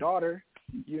her daughter,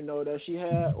 that she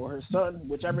had, or her son,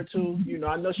 whichever 2.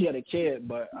 I know she had a kid,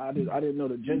 but I didn't know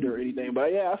the gender or anything.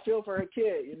 But, yeah, I feel for her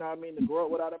kid, to grow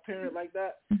up without a parent like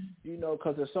that,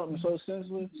 because of something so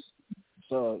senseless.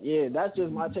 So, yeah, that's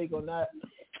just my take on that.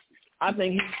 I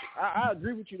think I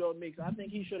agree with you, though, Mix. I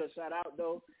think he should have sat out,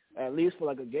 though, at least for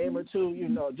like a game or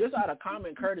 2, just out of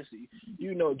common courtesy,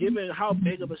 given how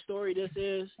big of a story this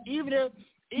is, even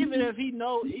if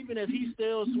he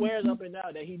still swears up and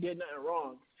down that he did nothing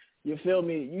wrong, you feel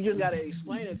me? You just got to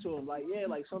explain it to him. Like, yeah,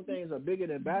 like some things are bigger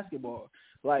than basketball.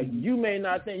 Like, you may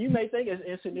think it's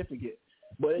insignificant.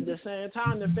 But at the same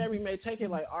time, the family may take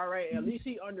it like, all right, at least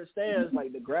he understands,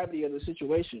 like, the gravity of the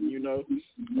situation,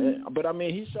 But, I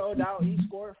mean, he showed out. He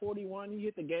scored 41. He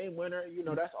hit the game winner.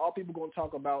 That's all people going to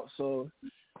talk about. So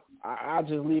I'll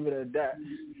just leave it at that.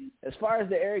 As far as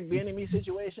the Eric Bieniemy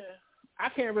situation, I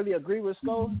can't really agree with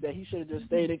Sko that he should have just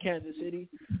stayed in Kansas City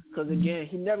because, again,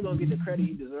 he's never going to get the credit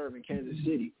he deserves in Kansas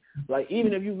City. Like,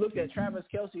 even if you look at Travis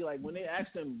Kelce, like, when they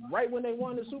asked him right when they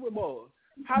won the Super Bowl,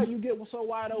 how you get so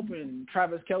wide open,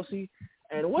 Travis Kelce?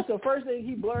 And what's the first thing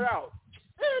he blurted out?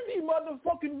 Andy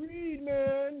motherfucking Reid,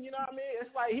 man. You know what I mean?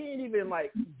 It's like he ain't even,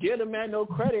 like, get a man no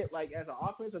credit, like, as an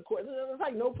offensive coordinator. It's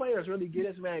like no players really get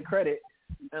this man credit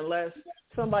unless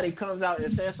somebody comes out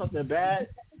and says something bad,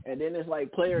 and then it's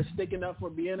like players sticking up for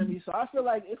Bieniemy. So I feel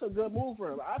like it's a good move for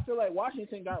him. I feel like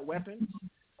Washington got weapons.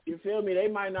 You feel me? They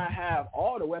might not have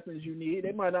all the weapons you need.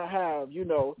 They might not have,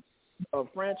 a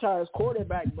franchise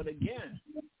quarterback, but again,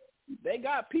 they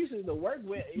got pieces to work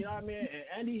with, you know what I mean? And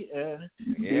Andy,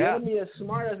 Bieniemy is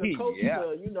smart as a coach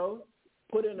to,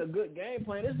 put in a good game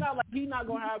plan. It's not like he's not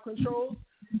going to have control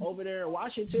over there in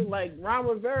Washington. Like, Ron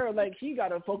Rivera, like, he got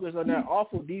to focus on that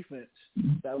awful defense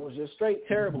that was just straight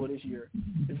terrible this year.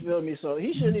 You feel me? So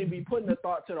he shouldn't even be putting the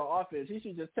thought to the offense. He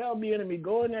should just tell Bieniemy,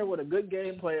 go in there with a good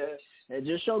game plan and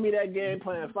just show me that game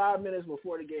plan 5 minutes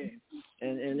before the game.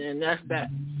 And that's that.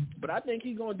 But I think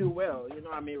he's going to do well,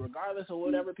 regardless of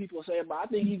whatever people say about it,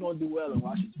 I think he's going to do well in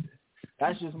Washington.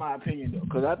 That's just my opinion, though,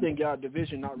 because I think y'all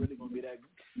division not really going to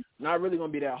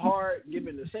be that hard,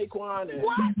 given the Saquon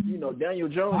and Daniel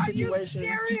Jones situation. Are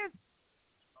you serious?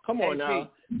 Come on now,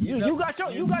 you got your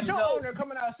owner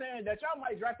coming out saying that y'all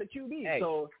might draft a QB. Hey,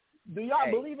 so do y'all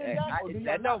believe in that, or do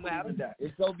y'all not believe in that?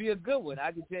 It's gonna be a good one.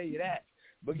 I can tell you that.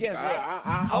 But guess what?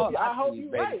 I hope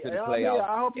you're right.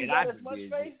 I hope you got as much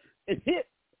faith.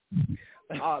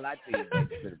 All I see is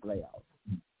to the playoffs.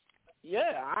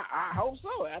 Yeah, I hope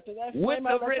so. After that, with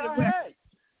the record,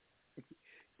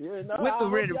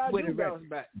 with the record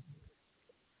back.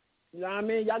 You know what I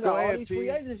mean? Y'all got all these free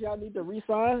agents y'all need to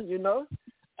re-sign.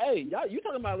 Hey, y'all, you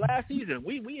talking about last season?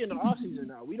 We in the off season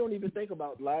now. We don't even think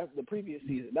about the previous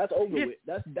season. That's over with.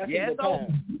 That's in the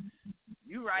past.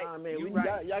 You right. I mean,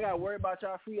 y'all got to worry about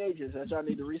y'all free agents that y'all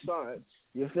need to re-sign.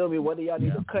 You feel me? Whether y'all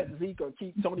need to cut Zeke or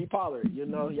keep Tony Pollard,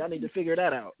 y'all need to figure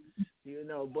that out.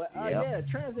 But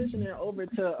transitioning over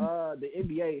to the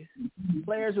NBA,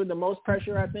 players with the most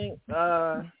pressure, I think,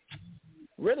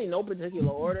 really no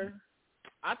particular order.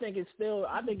 I think it's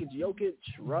Jokic,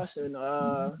 Russ, and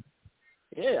I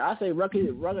say Russ,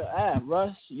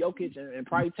 Jokic, and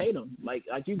probably Tatum. Like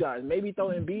you guys, maybe throw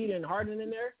Embiid and Harden in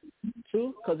there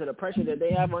too, because of the pressure that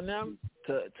they have on them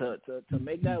to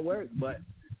make that work. But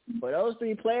for those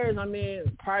 3 players, I mean,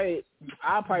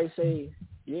 I'll probably say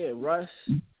Russ,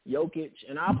 Jokic,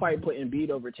 and I'll probably put Embiid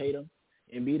over Tatum.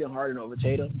 Embiid and Harden over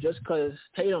Tatum, just because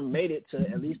Tatum made it to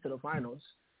at least to the finals.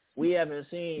 We haven't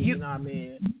seen, you know what I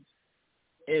mean,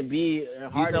 Embiid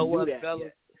and Harden do that fellas?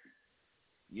 yet.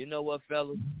 You know what,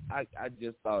 fellas? I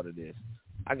just thought of this.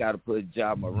 I got to put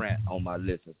Ja Morant on my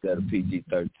list instead of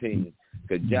PG-13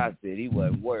 because Ja said he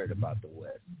wasn't worried about the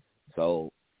West.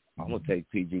 So I'm going to take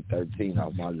PG-13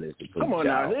 off my list. Come on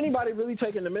now. Is anybody really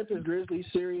taking the Memphis Grizzlies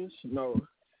serious? No.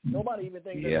 Nobody even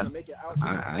thinks they're going to make it out.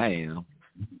 I am.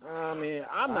 I mean,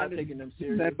 I'm not taking them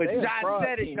serious. But they're Ja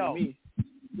said it, though. He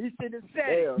should have said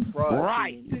it.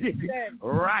 Right.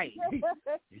 Right.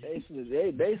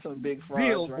 They some big frauds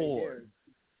Billboard. Right there.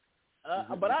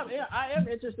 But I am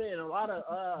interested in a lot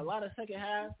of second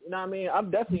half. You know what I mean?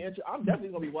 I'm definitely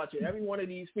gonna be watching every one of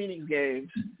these Phoenix games.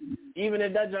 Even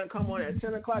if that doesn't come on at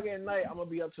 10 o'clock at night, I'm gonna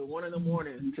be up till 1 in the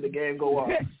morning till the game go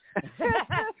off.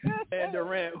 And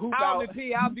Durant hoop out.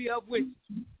 I'll be up with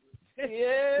you.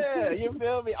 Yeah, you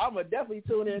feel me? I'm gonna definitely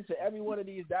tune in to every one of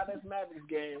these Dallas Mavericks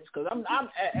games because I'm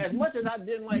as much as I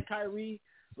didn't like Kyrie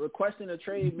requesting a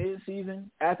trade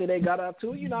mid-season after they got up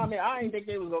to it. You know what I mean? I didn't think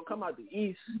they was gonna come out the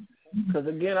East. Because,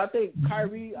 again, I think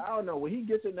Kyrie, I don't know, when he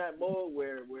gets in that mode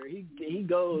where he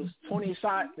goes 20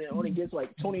 shots and only gets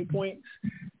like 20 points,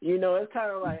 you know, it's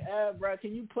kind of like, bro,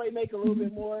 can you make a little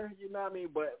bit more? You know what I mean?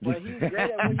 But he's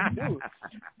great at what he do.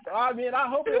 So, I mean, I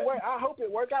hope it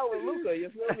work out with Luka. You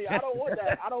feel me? I don't want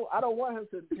that. I don't want him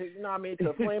to you know what I mean,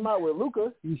 to flame out with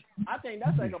Luka. I think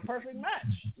that's like a perfect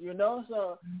match, you know?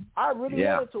 So I really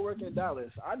want it to work in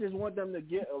Dallas. I just want them to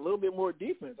get a little bit more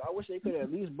defense. I wish they could have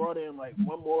at least brought in like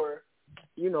one more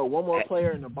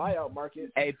player in the buyout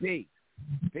market. Hey, Pete,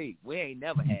 we ain't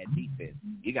never had defense.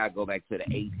 You got to go back to the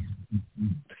 80s.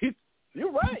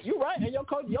 You're right. And your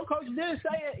coach did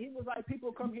say it. He was like,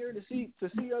 people come here to see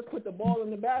us put the ball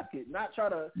in the basket, not try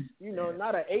to, you know,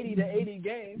 not an 80-80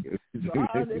 game. So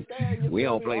I understand. We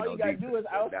don't play all no you got to defense. do is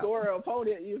outscore an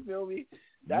opponent, you feel me?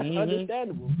 That's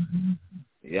understandable.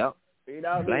 Yep. You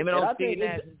know, blame it on Steve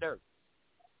Nash and Dirk.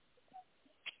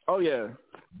 Oh, yeah.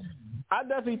 I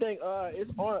definitely think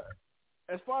it's on.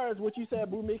 As far as what you said,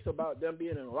 Boo Mix, about them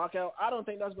being in a lockout, I don't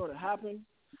think that's going to happen.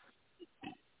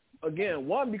 Again,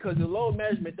 one, because the load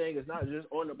management thing is not just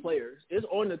on the players. It's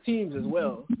on the teams as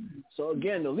well. So,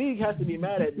 again, the league has to be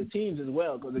mad at the teams as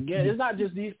well because, again, it's not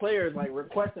just these players, like,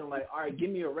 requesting, like, all right, give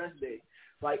me a rest day.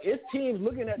 Like, it's teams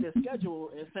looking at the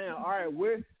schedule and saying, all right,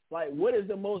 what is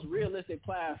the most realistic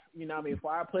path, you know what I mean,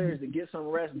 for our players to get some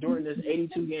rest during this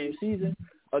 82-game season?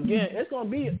 Again, it's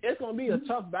gonna be a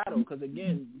tough battle because,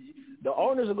 again, the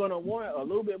owners are gonna want a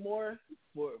little bit more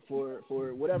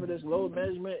for whatever this load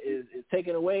management is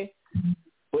taken away.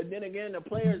 But then again, the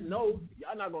players know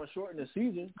y'all not gonna shorten the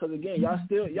season because, again, y'all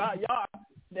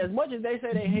as much as they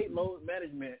say they hate load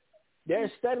management, they're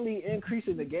steadily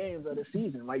increasing the games of the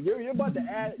season. Like you're about to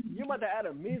add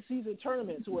a mid-season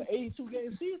tournament to an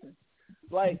 82-game season.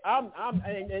 Like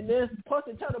and then plus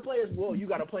to tell the players, well, you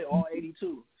got to play all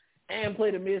 82. And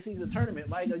play the mid-season tournament.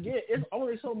 Like, again, it's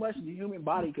only so much the human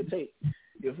body could take.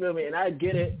 You feel me? And I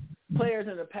get it. Players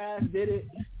in the past did it.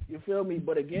 You feel me?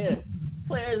 But, again,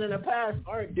 players in the past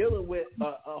aren't dealing with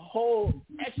a whole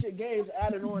extra games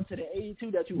added on to the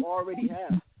 82 that you already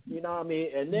have. You know what I mean?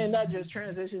 And then that just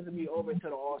transitions me over to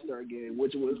the All-Star game,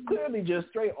 which was clearly just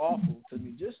straight awful to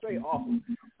me. Just straight awful.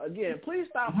 Again, please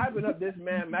stop hyping up this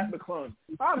man, Matt McClung.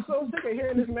 I'm so sick of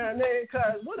hearing this man's name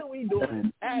because what are we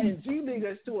doing? Adding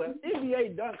G-Leaguers to an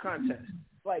NBA dunk contest.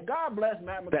 Like, God bless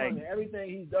Matt McClung and everything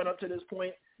he's done up to this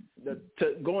point,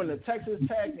 to going to Texas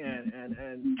Tech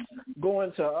and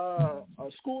going to a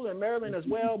school in Maryland as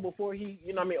well before he,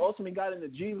 you know what I mean, ultimately got in the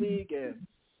G-League and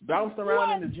bounced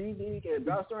around in the G-League and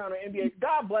bounced around in the NBA.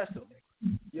 God bless him.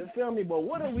 You feel me? But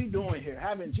what are we doing here?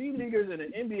 Having G-Leaguers in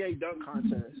an NBA dunk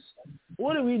contest.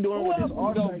 What are we doing with this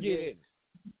All-Star game?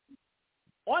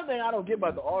 One thing I don't get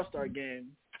about the All-Star game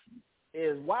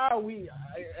is why are we,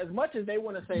 as much as they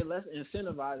want to say let's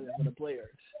incentivize it for the players,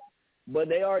 but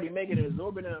they already making an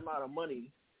exorbitant amount of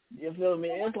money. You feel me?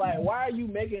 It's like, why are you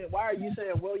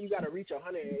saying, well, you got to reach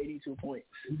 182 points?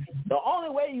 The only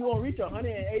way you're going to reach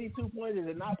 182 points is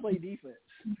to not play defense.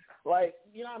 Like,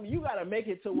 you know what I mean? You got to make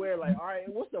it to where, like, all right,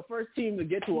 what's the first team to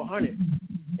get to 100?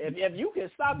 If you can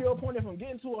stop your opponent from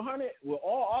getting to 100 with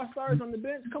all All-Stars on the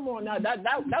bench, come on now,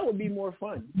 that would be more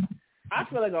fun. I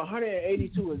feel like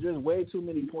 182 is just way too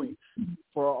many points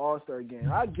for an All-Star game.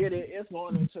 I get it. It's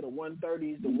going into the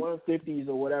 130s, the 150s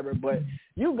or whatever, but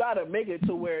you got to make it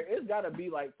to where it's got to be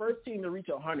like first team to reach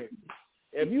 100.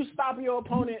 If you stop your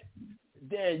opponent,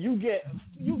 then you get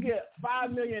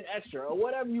 $5 million extra or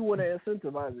whatever you want to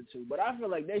incentivize it to. But I feel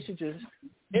like they should just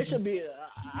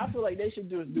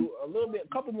do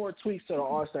a couple more tweaks to the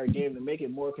All-Star game to make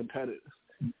it more competitive.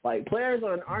 Like players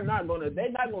are not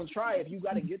they're not gonna try if you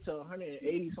got to get to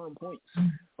 180 some points.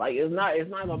 Like it's not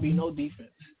gonna be no defense.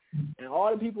 And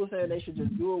all the people saying they should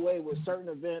just do away with certain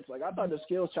events. Like I thought the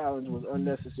skills challenge was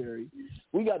unnecessary.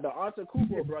 We got the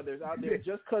Antetokounmpo brothers out there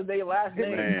just because they last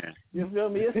name. Man. You feel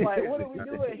me? It's like, what are we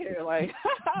doing here? Like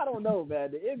I don't know,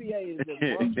 man. The NBA is just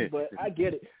monkey, but I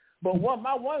get it. But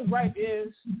my one gripe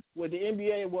is with the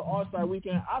NBA with All-Star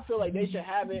Weekend, I feel like they should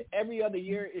have it every other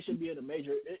year. It should be in a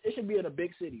it should be in a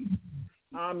big city.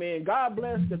 I mean, God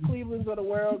bless the Clevelands of the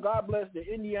world. God bless the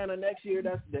Indiana next year.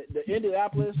 That's the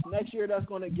Indianapolis next year that's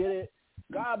going to get it.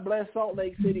 God bless Salt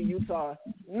Lake City, Utah.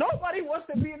 Nobody wants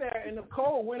to be there in the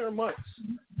cold winter months.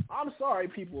 I'm sorry,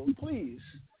 people. Please.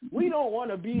 We don't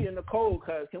want to be in the cold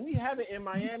because can we have it in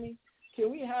Miami? Can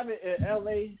we have it in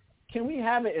L.A.? Can we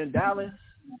have it in Dallas?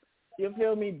 You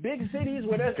feel me? Big cities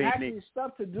where there's actually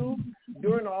stuff to do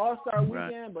during the All-Star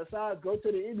Weekend besides go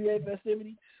to the NBA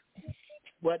festivities.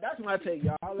 But that's my take,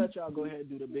 y'all. I'll let y'all go ahead and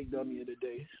do the big dummy of the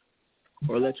day.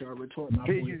 Or let y'all retort my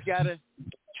point. You gotta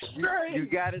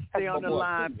stay on the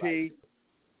line, P.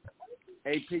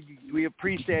 Hey, P, we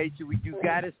appreciate you. You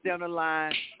gotta stay on the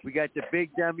line. We got the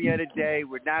big dummy of the day.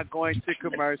 We're not going to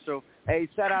commercial. Hey,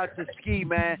 shout out to Ski,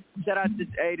 man. Shout out to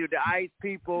the ICE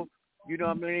people. You know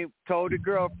what I mean? Told the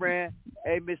girlfriend,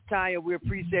 hey, Miss Tanya, we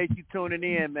appreciate you tuning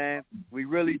in, man. We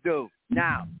really do.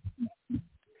 Now,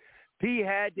 P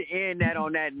had to end that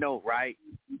on that note, right?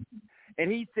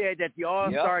 And he said that the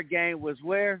All-Star game was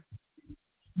where?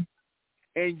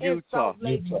 In Utah. Salt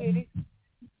Lake City.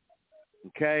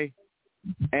 Okay.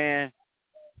 And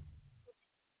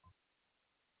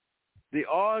the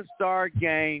All-Star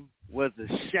game was a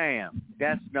sham.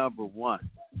 That's number one.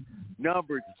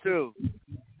 Number two,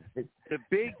 the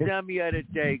big dummy of the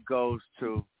day goes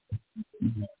to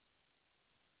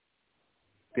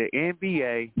the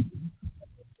NBA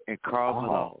and Carl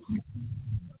Malone.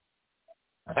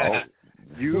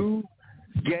 You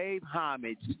gave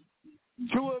homage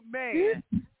to a man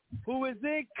who was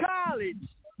in college,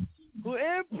 who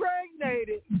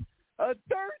impregnated a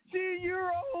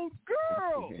 13-year-old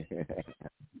girl.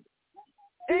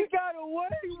 He got away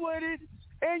with it,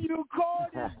 and you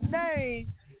called his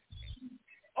name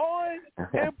on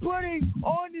and put him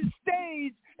on the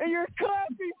stage, and you're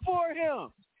clapping for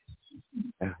him.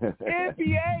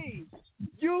 NBA,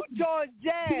 Utah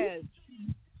Jazz,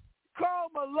 Karl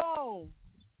Malone,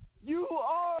 you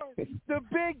are the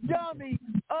big dummy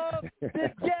of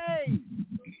the day.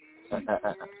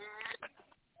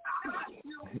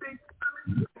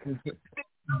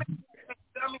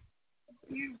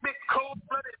 You big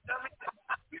cold-blooded dummy.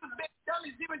 You big dummy.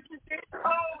 See what you did?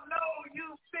 Oh, no,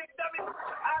 you big dummy.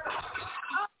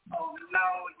 Oh, no,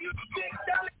 you big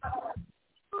dummy.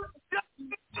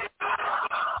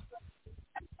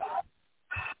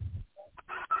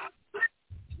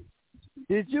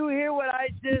 Did you hear what I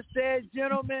just said,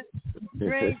 gentlemen?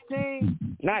 Dream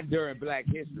Team? Not during Black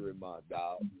History Month,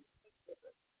 dog.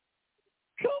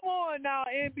 Come on now,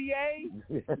 NBA.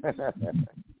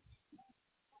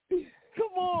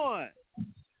 Come on.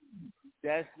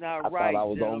 That's not I right, thought I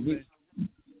was gentlemen. on mute.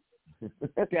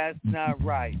 That's not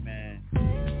right, man.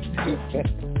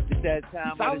 It's that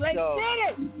time Salt of the Lake show.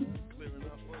 City.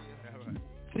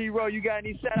 T-Row, you got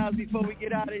any shout-outs before we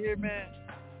get out of here, man?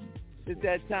 It's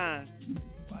that time.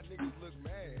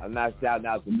 I'm not shouting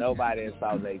out to nobody in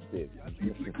Salt Lake City.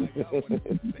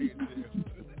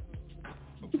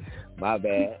 My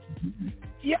bad.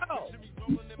 Yo,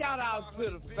 shout out to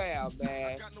the fam,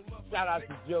 man. Shout out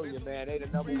to Junior, man. They the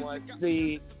number one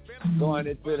seed going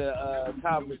into the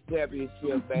conference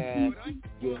championship, man.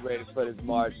 Getting ready for this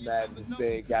March Madness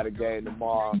thing. Got a game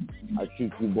tomorrow. I'll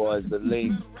shoot you boys the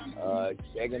link.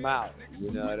 Check them out.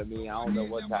 You know what I mean? I don't know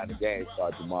what time the game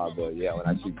starts tomorrow, but yeah, when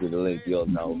I shoot you the link, you'll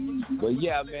know. But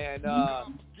yeah, man,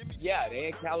 they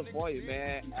in California,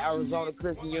 man. Arizona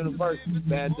Christian University,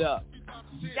 stand up.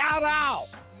 Shout out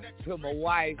to my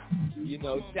wife, you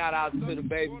know, shout out to the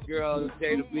baby girl,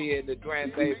 Jada B, and the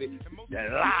grandbaby,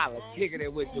 Delilah, kicking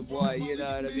it with your boy, you know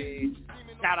what I mean?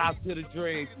 Shout out to the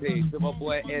Dream Team, to my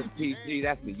boy SPG,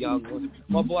 that's the young one.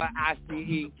 My boy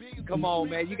ICE, come on,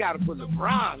 man, you got to put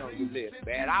LeBron on your list,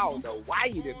 man. I don't know why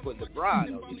you didn't put LeBron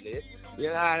on your list, you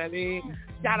know what I mean?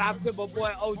 Shout out to my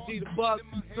boy OG the Buck,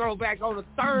 throwback on a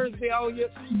Thursday on you,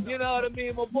 you know what I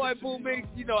mean? My boy Boo Mix,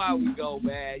 you know how we go,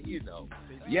 man, you know.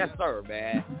 Yes, sir,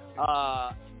 man.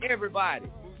 Everybody,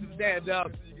 stand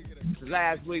up. It's the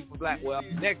last week for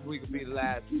next week will be the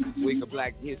last week of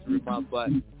Black History Month, but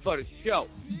for the show,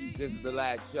 this is the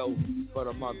last show for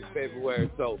the month of February.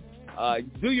 So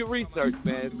do your research,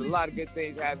 man. There's a lot of good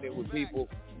things happening with people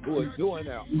who are doing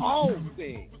their own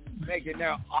thing making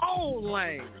their own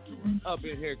lane up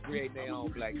in here creating their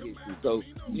own black history. So,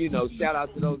 you know, shout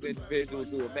out to those individuals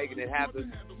who are making it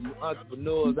happen. You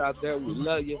entrepreneurs out there, we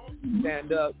love you.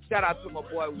 Stand up. Shout out to my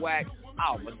boy Wack.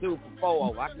 Oh, my dude from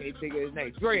 40, I can't think of his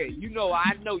name. Dre, you know,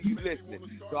 I know you listening,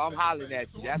 so I'm hollering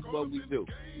at you. That's what we do.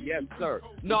 Yes, sir.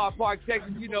 North Park,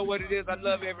 Texas, you know what it is. I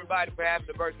love everybody for having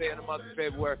a birthday in the month of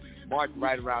February. March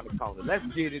right around the corner. Let's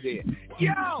get it in.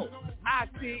 Yo,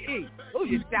 ICE. Who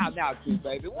you shouting out to,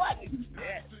 baby? What is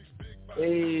that?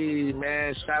 Hey,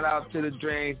 man, shout out to the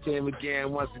Dream Team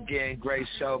again. Once again, great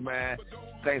show, man.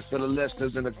 Thanks for the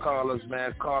listeners and the callers,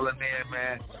 man, calling in,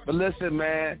 man. But listen,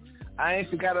 man, I ain't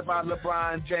forgot about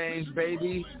LeBron James,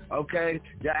 baby. Okay,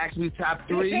 y'all asked me top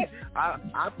 3.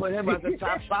 I put him as a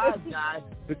top 5 guy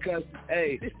because,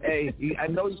 hey, I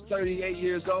know he's 38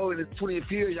 years old in his 20th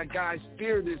year. Y'all guys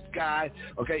fear this guy.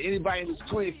 Okay, anybody in his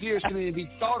 20th year shouldn't even be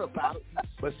thought about.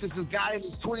 But since this guy in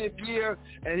his 20th year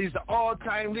and he's the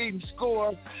all-time leading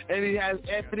scorer and he has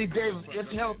Anthony Davis is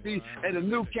healthy and a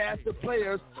new cast of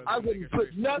players, I wouldn't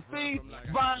put nothing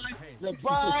by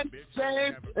LeBron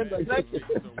James and the Lakers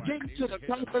get to the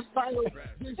conference final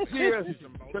this year.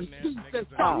 The seat that's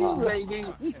on, lady.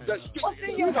 The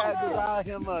seat you had to rile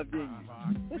him up, didn't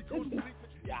you?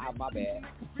 Yeah, my bad.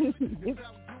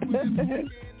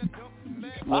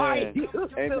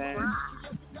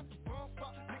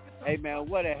 Hey, man,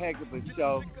 what a heck of a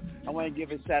show. I want to give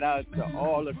a shout-out to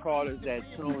all the callers that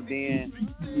tuned in.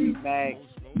 T-Mac,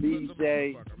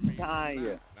 DJ,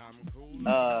 Tanya,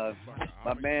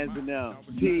 my mans and them,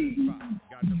 T,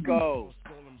 Go,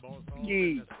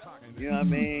 Ski, you know what I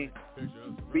mean?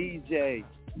 BJ,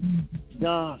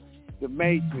 Dunk, The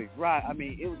Matrix, right? I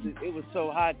mean, it was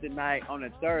so hot tonight on a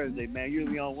Thursday, man.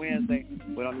 Usually on Wednesday,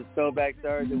 but on this Throwback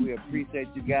Thursday, we appreciate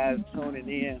you guys tuning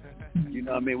in. You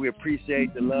know what I mean? We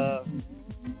appreciate the love.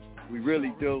 We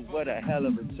really do. What a hell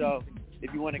of a show.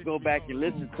 If you want to go back and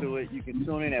listen to it, you can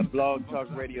tune in at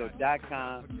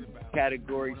blogtalkradio.com,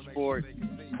 category sports,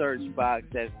 search box,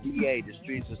 that's DA, The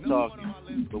Streets is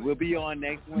Talking. But we'll be on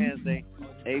next Wednesday,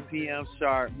 8 p.m.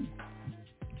 sharp.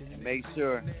 And make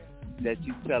sure that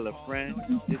you tell a friend,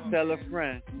 just tell a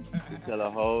friend, to tell a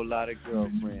whole lot of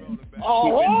girlfriends. Keep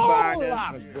inspiring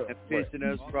us and pitching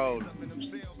us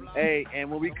rolling. Hey, and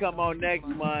when we come on next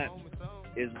month,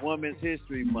 it's Women's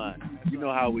History Month. You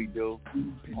know how we do.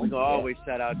 We're going to always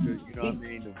shout out to, you know what I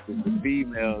mean, the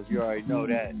females. You already know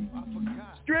that.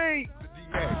 Street!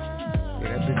 Yeah,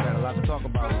 that bitch got a lot to talk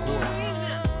about, of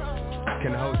course.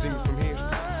 Can the hoe see me from here?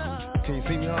 Can you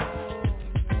see me, huh?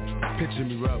 Picture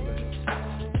me rolling.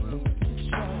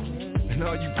 And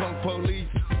all you punk police,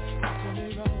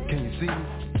 can you see me?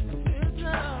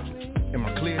 Am I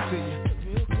clear to you?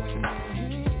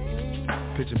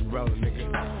 Picture me rolling, nigga.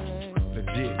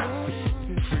 Legit.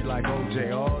 Free like OJ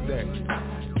all day.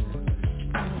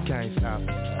 Can't stop it.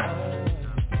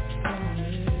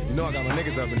 You know I got my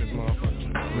niggas up in this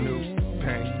motherfucker. Manu,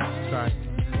 Pain, Sight,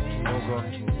 Mogo,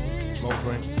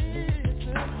 Mobrain.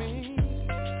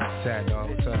 Sad dog,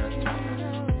 tired.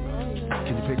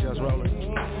 Can you picture us rolling?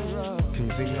 Can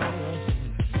you see me?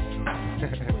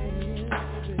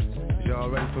 Y'all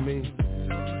ready for me?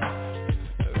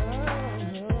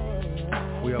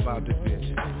 We about this bitch.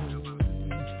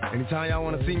 Anytime y'all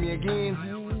want to see me again,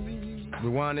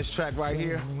 rewind this track right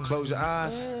here, close your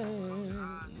eyes,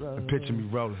 and picture me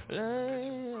rolling.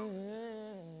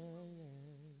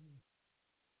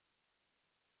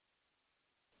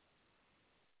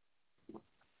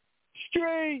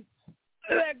 Street!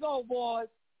 Let go, boys!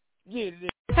 Get it.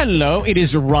 Hello, it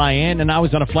is Ryan, and I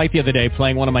was on a flight the other day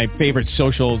playing one of my favorite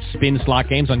social spin slot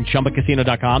games on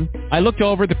ChumbaCasino.com. I looked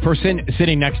over the person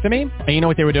sitting next to me, and you know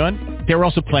what they were doing? They were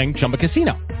also playing Chumba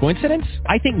Casino. Coincidence?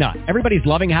 I think not. Everybody's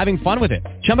loving having fun with it.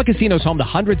 Chumba Casino is home to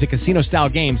hundreds of casino-style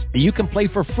games that you can play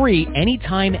for free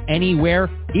anytime, anywhere,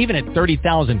 even at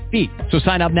 30,000 feet. So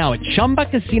sign up now at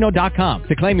ChumbaCasino.com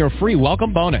to claim your free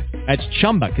welcome bonus. That's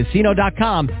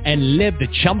ChumbaCasino.com and live the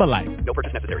Chumba life. No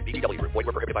purchase necessary. VGW. Void where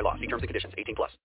prohibited by law. See terms and conditions. 18+.